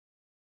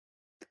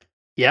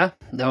 Yeah,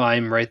 no,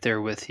 I'm right there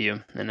with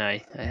you, and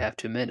I have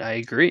to admit, I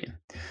agree.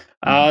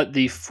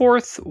 The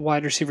 4th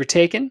wide receiver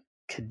taken,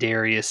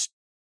 Kadarius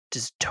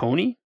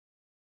Toney.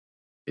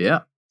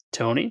 Yeah.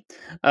 Toney.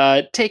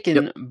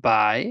 Taken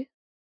by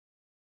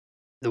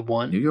the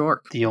one, New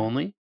York. the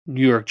only,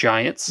 New York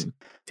Giants.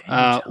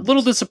 A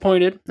little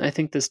disappointed. I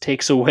think this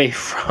takes away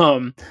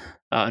from,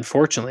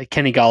 unfortunately,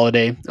 Kenny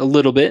Golladay a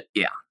little bit.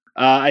 Yeah.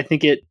 I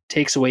think it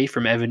takes away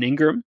from Evan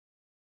Ingram.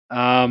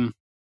 A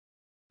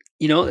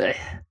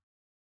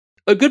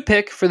good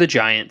pick for the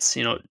Giants.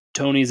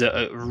 Toney's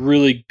a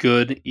really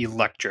good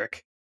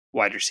electric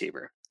wide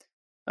receiver.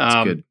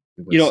 That's good.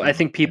 I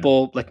think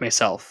people like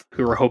myself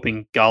who were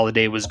hoping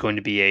Golladay was going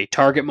to be a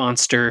target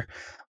monster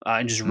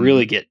and just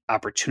really get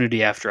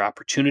opportunity after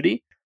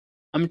opportunity.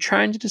 I'm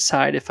trying to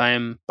decide if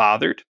I'm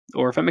bothered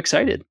or if I'm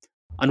excited.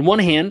 On one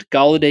hand,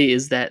 Golladay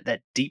is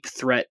that deep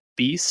threat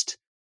beast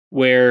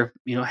where,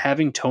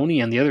 having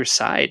Toney on the other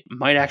side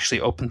might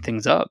actually open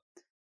things up.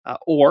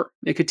 Or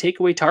it could take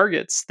away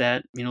targets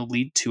that,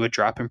 lead to a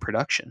drop in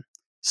production.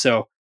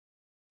 So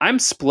I'm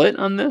split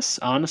on this,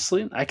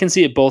 honestly. I can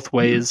see it both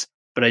ways,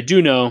 but I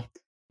do know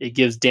it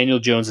gives Daniel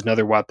Jones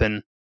another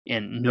weapon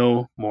and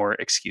no more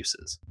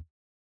excuses.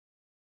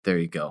 There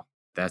you go.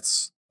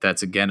 That's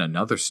again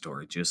another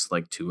story, just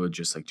like Tua,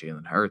 just like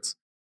Jalen Hurts.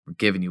 We're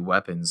giving you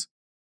weapons.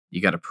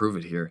 You got to prove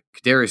it here.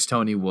 Kadarius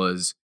Toney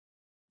was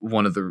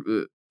one of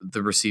the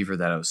receiver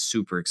that I was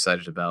super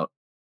excited about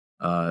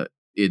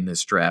in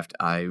this draft.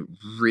 I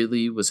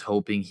really was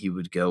hoping he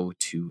would go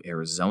to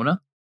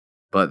Arizona,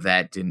 but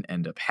that didn't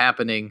end up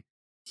happening.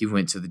 He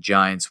went to the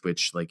Giants,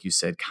 which, like you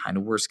said, kind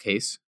of worst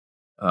case.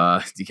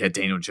 You get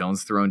Daniel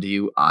Jones thrown to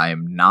you. I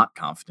am not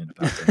confident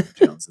about Daniel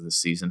Jones this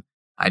season.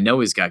 I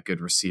know he's got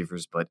good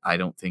receivers, but I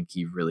don't think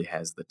he really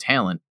has the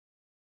talent.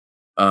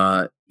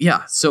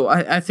 So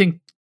I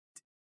think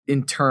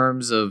in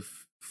terms of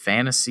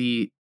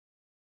fantasy,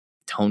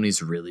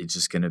 Toney's really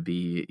just going to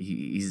be,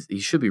 he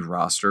should be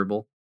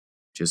rosterable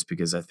just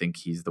because I think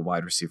he's the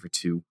wide receiver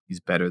 2. He's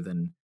better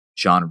than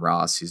John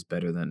Ross. He's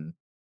better than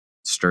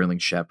Sterling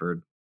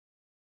Shepard.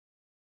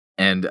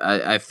 And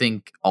I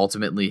think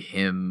ultimately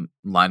him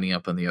lining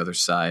up on the other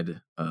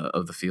side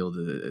of the field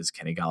as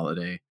Kenny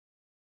Golladay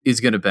is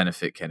going to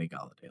benefit Kenny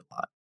Golladay a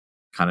lot.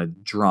 Kind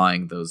of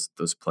drawing those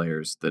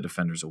players, the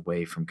defenders,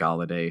 away from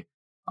Golladay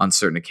on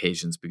certain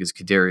occasions because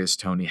Kadarius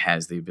Toney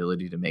has the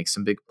ability to make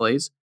some big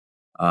plays,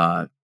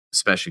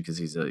 especially because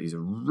he's a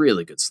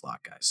really good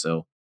slot guy.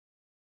 So,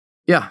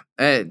 yeah,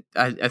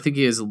 I think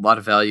he has a lot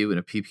of value in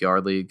a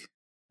PPR league.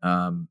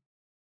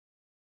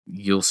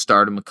 You'll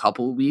start him a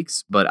couple of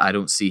weeks, but I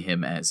don't see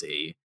him as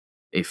a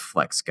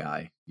flex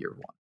guy year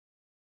 1.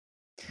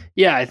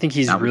 Yeah, I think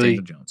he's Not really.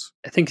 Jones.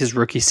 I think his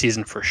rookie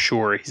season for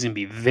sure, he's going to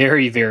be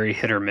very, very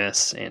hit or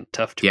miss and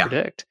tough to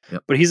predict.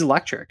 Yep. But he's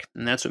electric,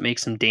 and that's what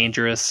makes him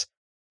dangerous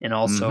and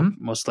also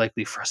most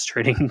likely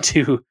frustrating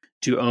to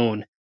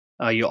own.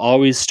 You'll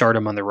always start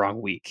him on the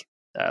wrong week,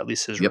 at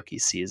least his rookie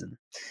season.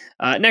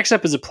 Next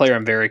up is a player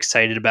I'm very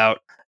excited about.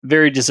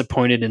 Very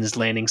disappointed in his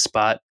landing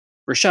spot.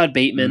 Rashad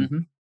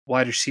Bateman,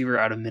 wide receiver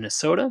out of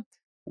Minnesota.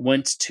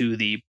 went to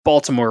the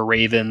Baltimore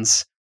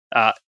Ravens,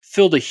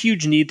 filled a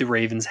huge need the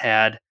Ravens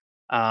had,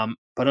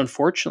 but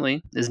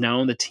unfortunately is now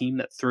on the team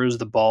that throws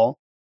the ball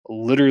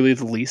literally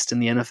the least in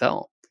the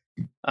NFL.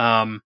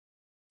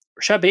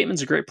 Rashad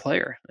Bateman's a great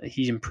player.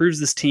 He improves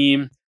this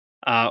team.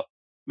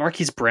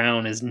 Marquise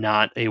Brown is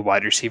not a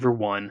wide receiver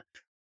one.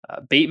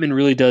 Bateman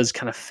really does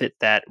kind of fit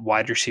that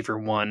wide receiver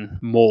one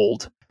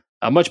mold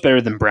much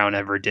better than Brown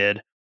ever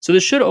did. So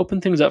this should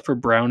open things up for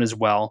Brown as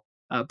well.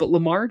 But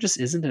Lamar just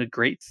isn't a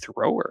great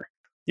thrower.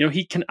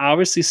 He can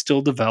obviously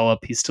still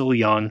develop. He's still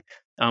young,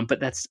 but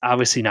that's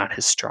obviously not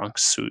his strong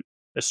suit.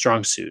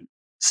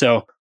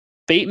 So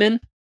Bateman,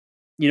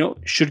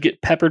 should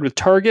get peppered with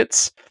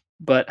targets.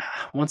 But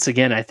once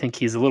again, I think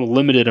he's a little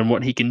limited on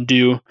what he can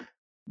do.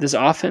 This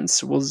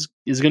offense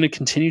is going to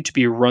continue to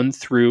be run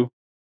through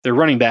their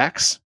running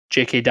backs,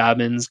 J.K.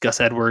 Dobbins,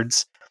 Gus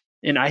Edwards,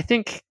 and I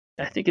think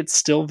it's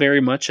still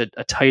very much a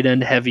tight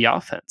end heavy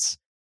offense.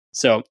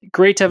 So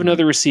great to have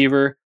another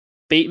receiver.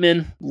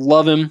 Bateman,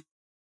 love him,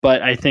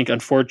 but I think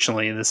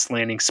unfortunately this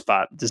landing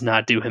spot does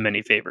not do him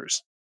any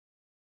favors.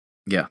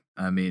 Yeah,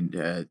 I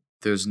mean,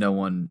 there's no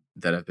one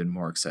that I've been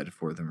more excited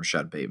for than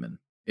Rashad Bateman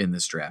in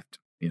this draft.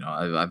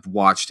 I've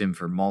watched him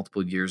for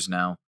multiple years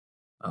now,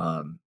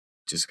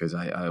 just because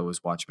I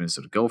always watch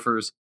Minnesota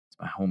Gophers. It's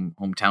my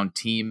hometown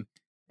team,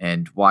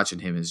 and watching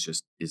him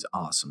is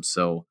awesome.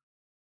 So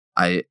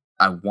I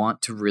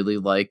want to really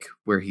like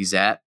where he's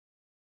at,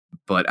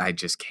 but I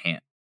just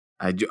can't.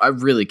 I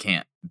really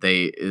can't.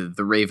 The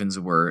Ravens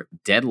were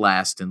dead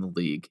last in the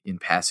league in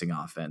passing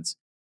offense.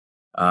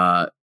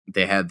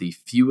 They had the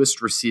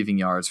fewest receiving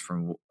yards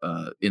from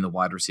in the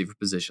wide receiver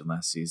position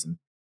last season.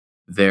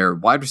 Their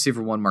wide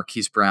receiver one,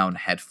 Marquise Brown,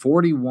 had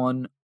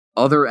 41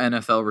 other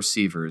NFL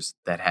receivers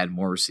that had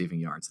more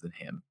receiving yards than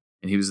him,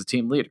 and he was the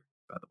team leader,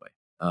 by the way,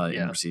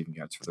 in receiving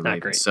yards for the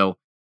Ravens. Great. So,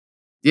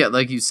 yeah,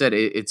 like you said,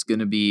 it's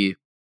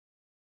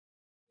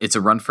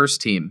a run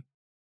first team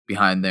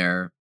behind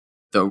the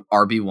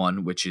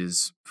RB1, which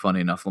is funny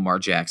enough Lamar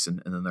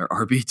Jackson, and then their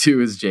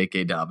RB2 is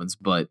J.K. Dobbins.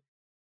 But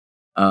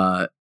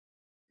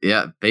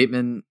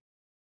Bateman,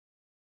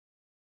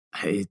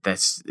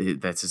 that's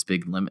his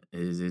big limit.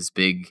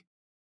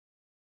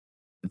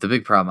 The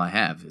big problem I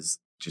have is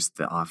just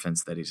the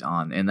offense that he's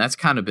on, and that's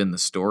kind of been the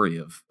story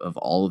of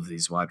all of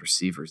these wide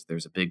receivers.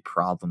 There's a big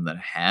problem that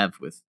I have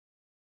with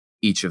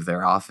each of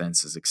their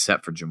offenses,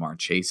 except for Jamar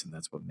Chase, and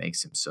that's what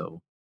makes him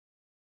so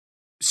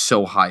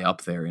high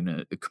up there in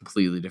a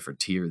completely different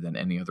tier than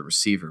any other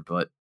receiver.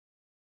 But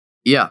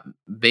yeah,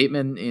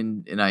 Bateman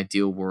in an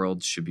ideal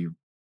world should be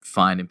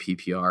fine in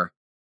PPR,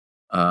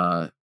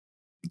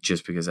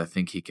 just because I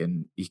think he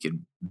can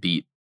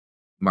beat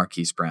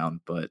Marquise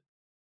Brown. But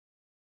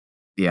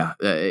yeah,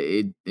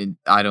 I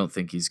don't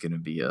think he's going to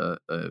be a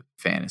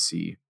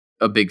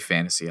big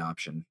fantasy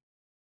option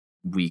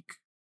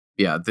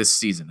this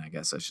season, I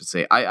guess I should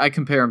say. I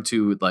compare him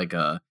to like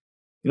how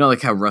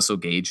Russell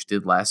Gage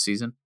did last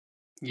season,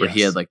 where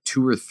he had like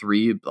 2 or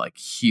 3 like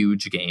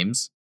huge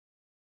games.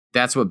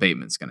 That's what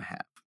Bateman's going to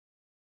have.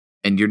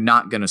 And you're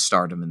not going to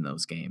start him in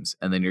those games.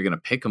 And then you're going to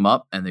pick him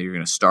up, and then you're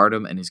going to start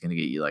him, and he's going to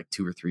get you like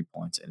 2 or 3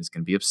 points, and it's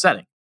going to be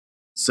upsetting.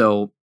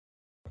 So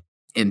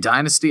in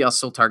Dynasty, I'll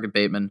still target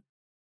Bateman,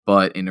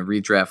 but in a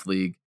redraft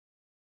league,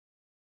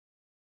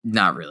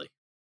 not really.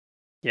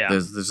 Yeah.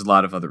 There's a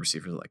lot of other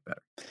receivers I like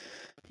better.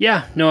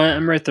 Yeah, no,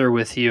 I'm right there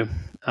with you.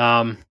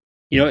 I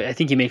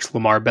think he makes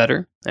Lamar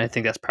better. I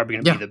think that's probably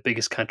going to be the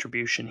biggest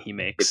contribution he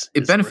makes.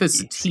 It benefits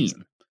the team.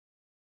 Season.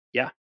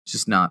 Yeah. It's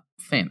just not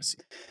fantasy.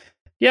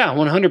 Yeah,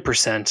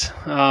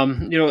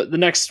 100%. The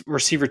next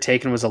receiver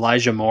taken was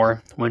Elijah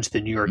Moore, went to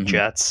the New York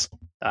Jets.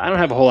 I don't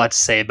have a whole lot to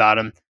say about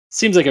him.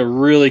 Seems like a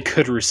really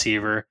good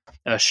receiver.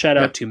 Shout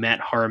out to Matt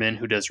Harmon,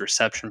 who does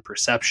reception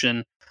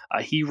perception.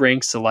 He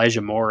ranks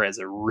Elijah Moore as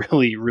a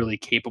really, really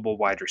capable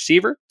wide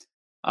receiver.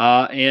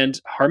 And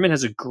Harmon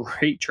has a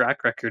great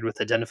track record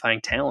with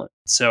identifying talent.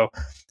 So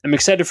I'm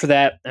excited for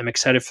that. I'm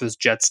excited for this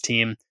Jets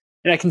team.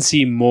 And I can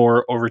see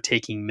Moore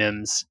overtaking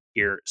Mims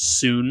here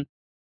soon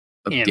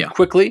and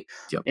quickly.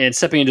 Yep. And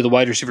stepping into the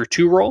wide receiver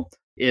 2 role.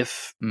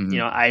 If,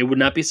 I would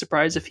not be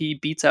surprised if he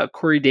beats out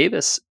Corey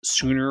Davis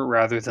sooner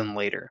rather than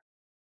later.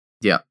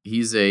 Yeah,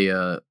 he's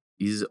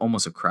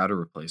almost a Crowder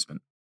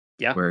replacement.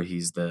 Yeah, where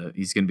he's going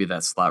to be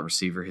that slot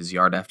receiver. His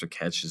yard after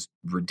catch is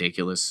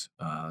ridiculous.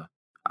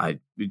 I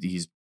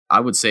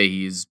would say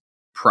he's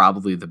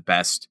probably the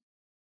best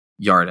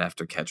yard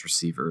after catch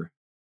receiver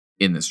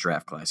in this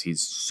draft class.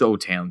 He's so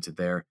talented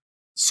there,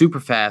 super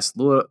fast,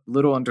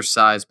 little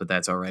undersized, but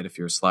that's all right if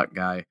you're a slot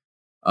guy.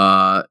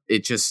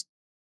 It just,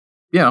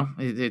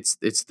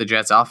 it's the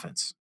Jets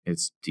offense.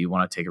 Do you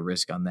want to take a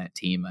risk on that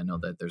team? I know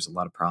that there's a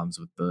lot of problems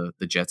with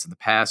the Jets in the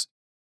past.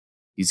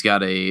 He's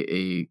got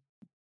a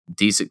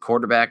decent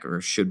quarterback, or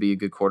should be a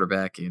good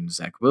quarterback, in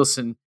Zach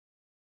Wilson.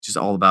 Just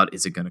all about,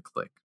 is it going to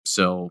click?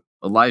 So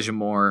Elijah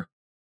Moore,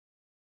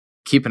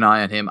 keep an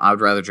eye on him. I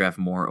would rather draft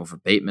Moore over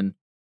Bateman.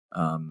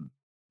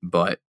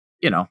 But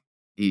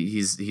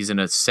he's in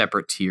a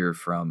separate tier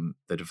from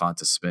the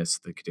Devonta Smiths,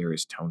 the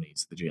Kadarius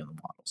Tonys, the Jalen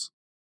Waddles.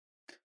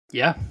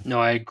 Yeah, no,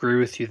 I agree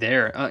with you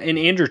there. And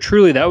Andrew,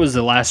 truly, that was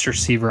the last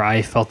receiver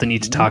I felt the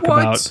need to talk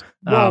about.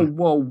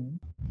 Whoa.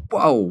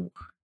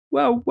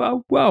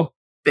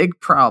 Big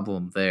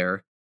problem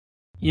there.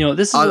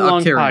 This is a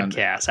long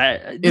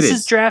podcast. This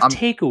is draft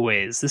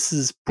takeaways. This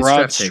is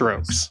broad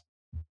strokes.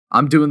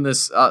 I'm doing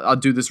this. I'll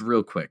do this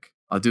real quick.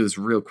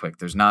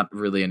 There's not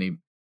really any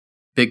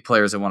big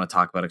players I want to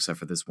talk about except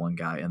for this one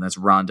guy, and that's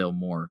Rondale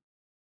Moore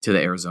to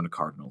the Arizona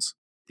Cardinals.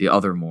 The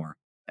other Moore.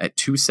 At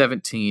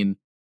 217,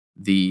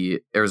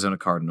 the Arizona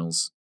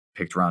Cardinals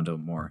picked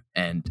Rondale Moore,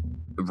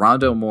 and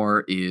Rondale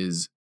Moore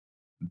is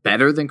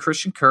better than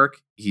Christian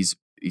Kirk. He's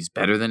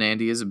better than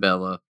Andy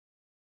Isabella,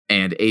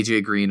 and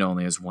AJ Green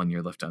only has 1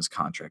 year left on his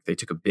contract. They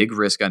took a big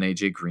risk on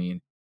AJ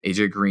Green.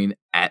 AJ Green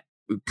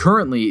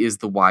currently is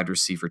the wide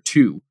receiver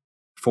 2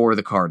 for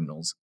the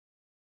Cardinals.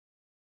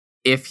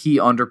 If he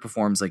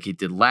underperforms like he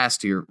did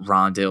last year,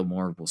 Rondale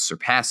Moore will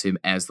surpass him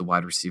as the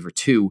wide receiver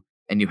 2,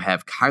 and you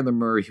have Kyler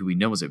Murray, who we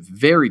know is a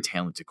very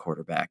talented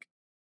quarterback.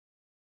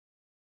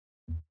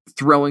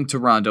 Throwing to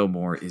Rondale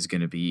Moore is going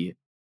to be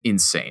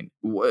insane.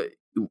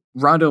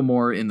 Rondale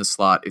Moore in the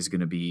slot is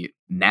going to be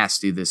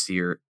nasty this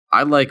year.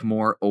 I like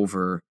Moore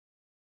over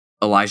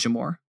Elijah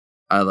Moore.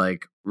 I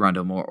like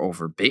Rondale Moore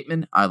over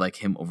Bateman. I like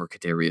him over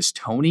Kadarius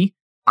Toney.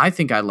 I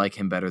think I like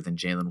him better than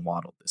Jalen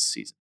Waddle this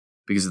season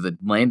because of the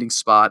landing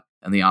spot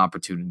and the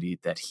opportunity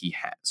that he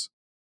has.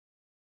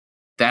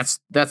 That's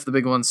the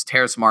big ones.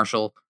 Terrace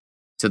Marshall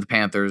to the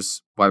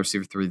Panthers, wide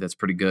receiver 3. That's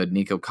pretty good.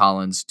 Nico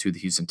Collins to the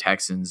Houston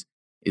Texans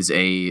is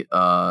a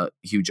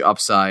huge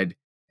upside.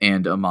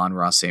 And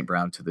Amon-Ra St.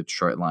 Brown to the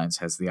Detroit Lions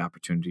has the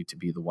opportunity to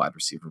be the wide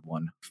receiver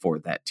 1 for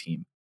that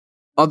team.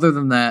 Other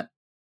than that,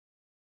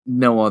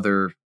 no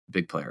other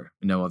big player,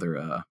 no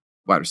other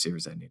wide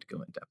receivers I need to go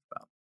in depth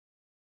about.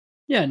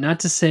 Yeah, not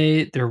to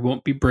say there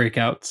won't be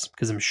breakouts,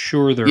 because I'm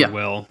sure there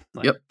will.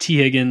 T.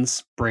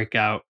 Higgins,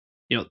 breakout.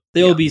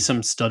 There'll be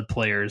some stud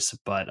players,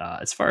 but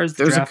as far as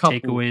the draft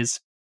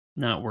takeaways,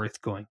 not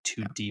worth going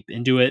too deep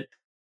into it.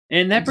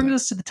 And that brings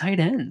us to the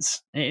tight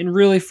ends. And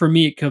really, for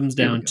me, it comes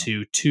down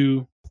to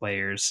 2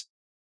 players.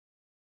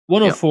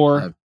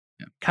 104,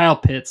 Kyle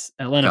Pitts,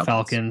 Atlanta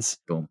Falcons.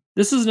 Boom.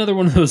 This is another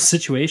one of those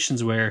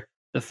situations where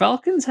the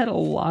Falcons had a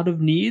lot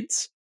of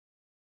needs.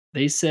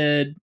 They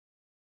said,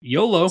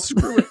 YOLO.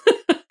 Screw it.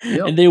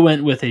 And they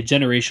went with a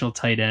generational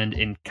tight end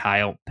in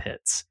Kyle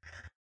Pitts.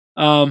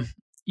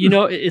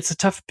 It's a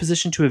tough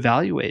position to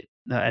evaluate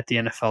at the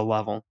NFL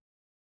level.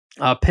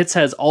 Pitts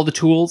has all the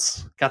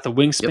tools, got the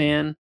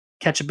wingspan,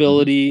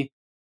 catchability,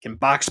 can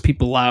box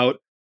people out.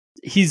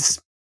 If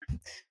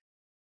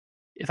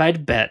I had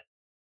to bet,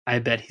 I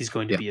bet he's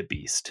going to be a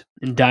beast.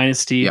 In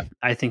Dynasty,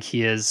 I think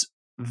he is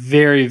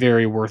very,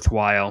 very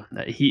worthwhile.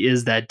 He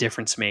is that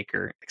difference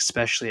maker,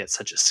 especially at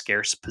such a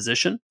scarce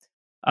position.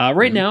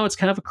 Right now, it's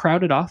kind of a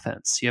crowded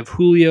offense. You have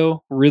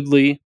Julio,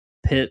 Ridley,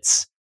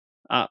 Pitts,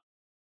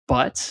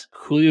 but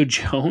Julio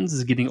Jones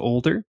is getting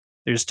older.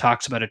 There's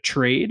talks about a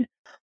trade,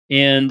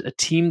 and a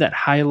team that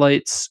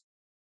highlights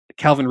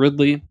Calvin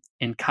Ridley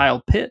and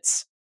Kyle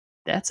Pitts.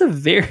 That's a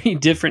very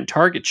different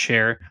target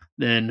share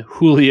than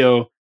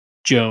Julio,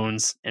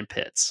 Jones, and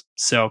Pitts.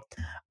 So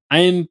I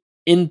am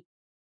in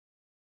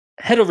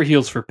head over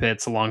heels for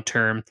Pitts long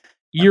term.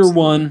 Year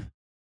one,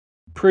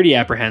 pretty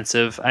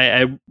apprehensive.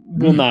 I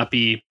will not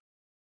be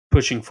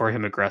pushing for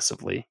him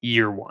aggressively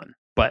year one,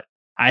 but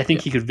I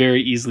think he could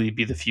very easily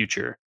be the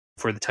future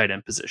for the tight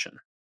end position.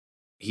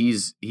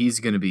 He's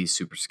going to be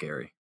super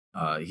scary.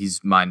 He's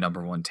my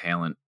number 1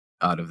 talent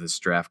out of this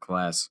draft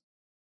class.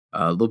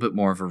 A little bit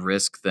more of a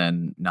risk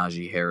than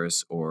Najee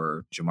Harris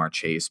or Jamar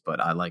Chase, but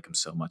I like him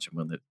so much I'm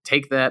willing to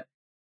take that,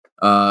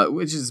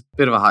 which is a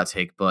bit of a hot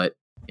take. But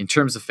in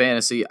terms of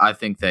fantasy, I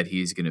think that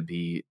he's going to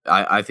be,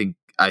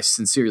 I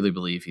sincerely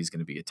believe he's going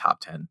to be a top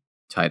 10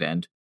 tight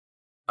end.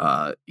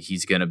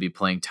 He's going to be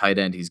playing tight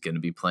end. He's going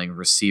to be playing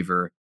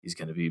receiver. He's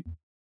going to be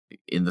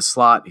in the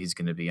slot. He's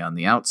going to be on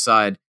the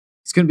outside.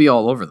 He's going to be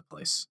all over the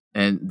place.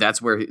 And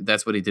that's what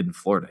he did in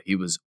Florida. He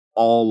was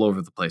all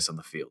over the place on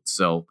the field.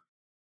 So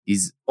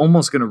he's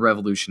almost going to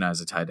revolutionize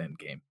the tight end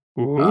game.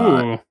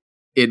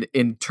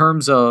 In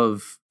terms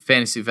of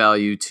fantasy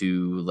value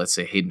to, let's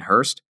say, Hayden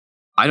Hurst,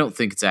 I don't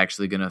think it's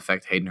actually going to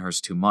affect Hayden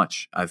Hurst too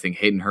much. I think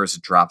Hayden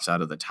Hurst drops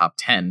out of the top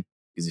 10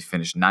 because he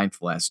finished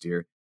 9th last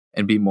year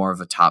and be more of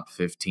a top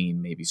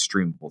 15, maybe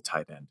streamable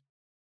tight end.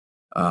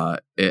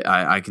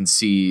 I can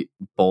see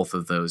both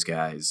of those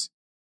guys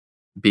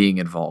being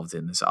involved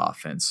in this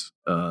offense.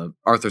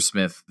 Arthur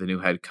Smith, the new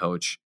head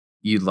coach,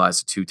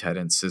 utilized a 2 tight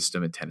end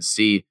system in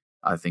Tennessee.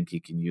 I think he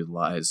can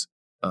utilize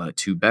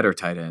 2 better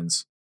tight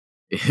ends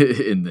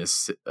in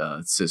this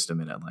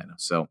system in Atlanta.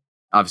 So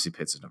obviously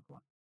Pitts is number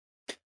 1.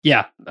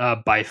 Yeah,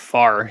 by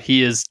far.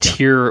 He is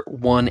tier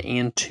 1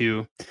 and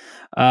 2.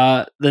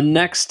 The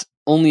next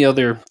only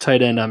other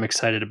tight end I'm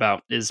excited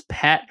about is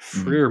Pat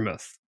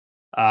Freiermuth.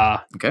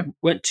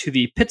 Went to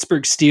the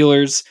Pittsburgh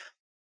Steelers.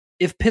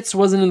 If Pitts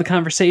wasn't in the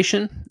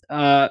conversation,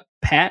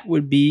 Pat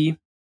would be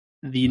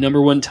the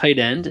number 1 tight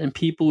end, and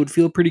people would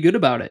feel pretty good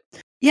about it.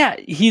 Yeah,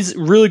 he's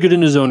really good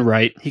in his own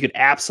right. He could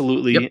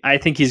absolutely. Yep. I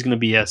think he's going to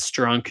be a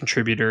strong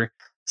contributor.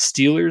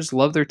 Steelers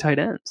love their tight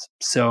ends,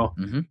 so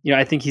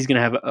I think he's going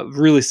to have a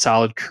really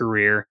solid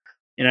career,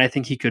 and I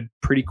think he could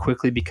pretty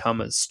quickly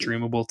become a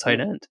streamable tight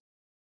end.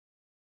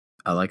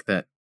 I like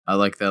that. A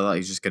lot.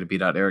 He's just going to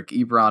beat out Eric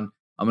Ebron.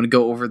 I'm going to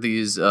go over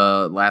these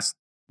last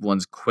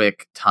ones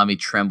quick. Tommy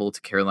Tremble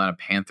to Carolina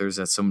Panthers.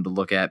 That's someone to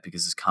look at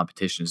because his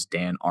competition is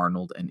Dan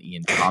Arnold and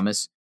Ian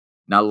Thomas.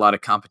 Not a lot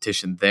of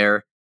competition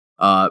there.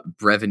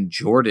 Brevin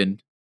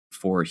Jordan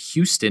for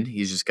Houston.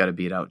 He's just got to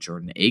beat out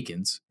Jordan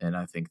Akins, and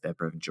I think that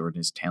Brevin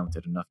Jordan is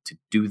talented enough to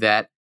do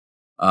that.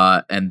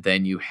 And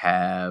then you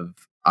have,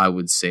 I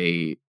would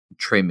say,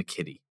 Trey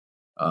McKitty.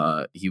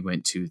 He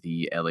went to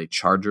the LA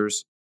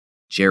Chargers.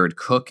 Jared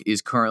Cook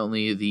is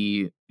currently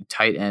the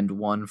tight end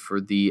one for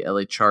the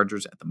LA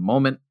Chargers at the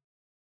moment.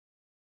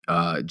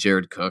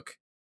 Jared Cook,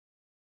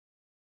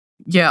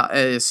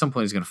 at some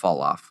point he's going to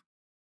fall off.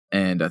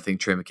 And I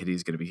think Trey McKitty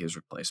is going to be his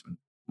replacement.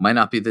 Might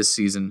not be this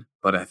season,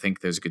 but I think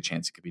there's a good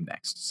chance it could be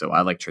next. So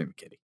I like Trey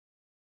McKitty.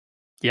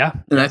 Yeah.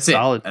 And that's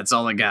solid. That's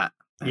all I got.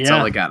 That's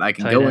all I got. I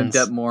can go in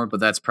depth more, but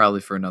that's probably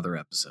for another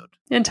episode.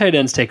 And tight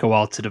ends take a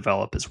while to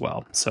develop as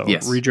well. So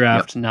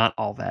redraft, not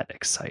all that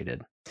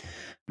excited.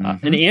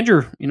 And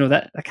Andrew,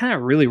 that kind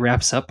of really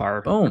wraps up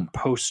our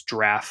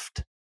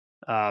post-draft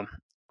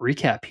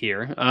recap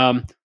here.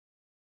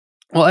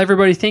 Well,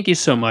 everybody, thank you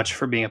so much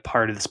for being a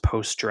part of this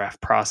post-draft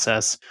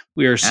process.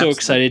 We are so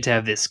excited to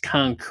have this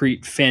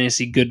concrete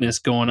fantasy goodness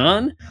going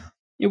on.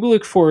 And we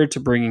look forward to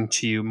bringing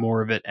to you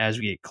more of it as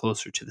we get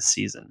closer to the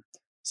season.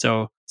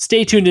 So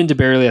stay tuned into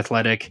Barely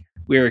Athletic.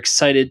 We are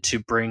excited to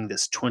bring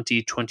this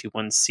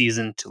 2021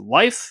 season to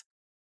life.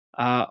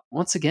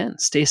 Once again,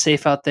 stay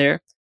safe out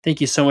there.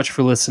 Thank you so much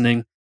for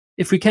listening.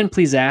 If we can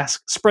please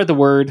ask, spread the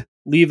word,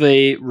 leave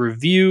a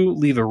review,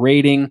 leave a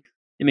rating.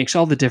 It makes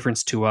all the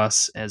difference to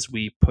us as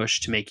we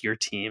push to make your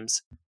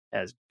teams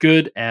as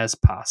good as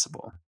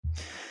possible.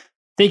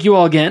 Thank you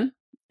all again,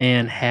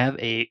 and have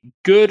a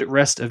good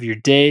rest of your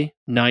day,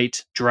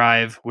 night,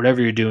 drive,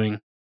 whatever you're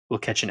doing. We'll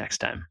catch you next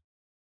time.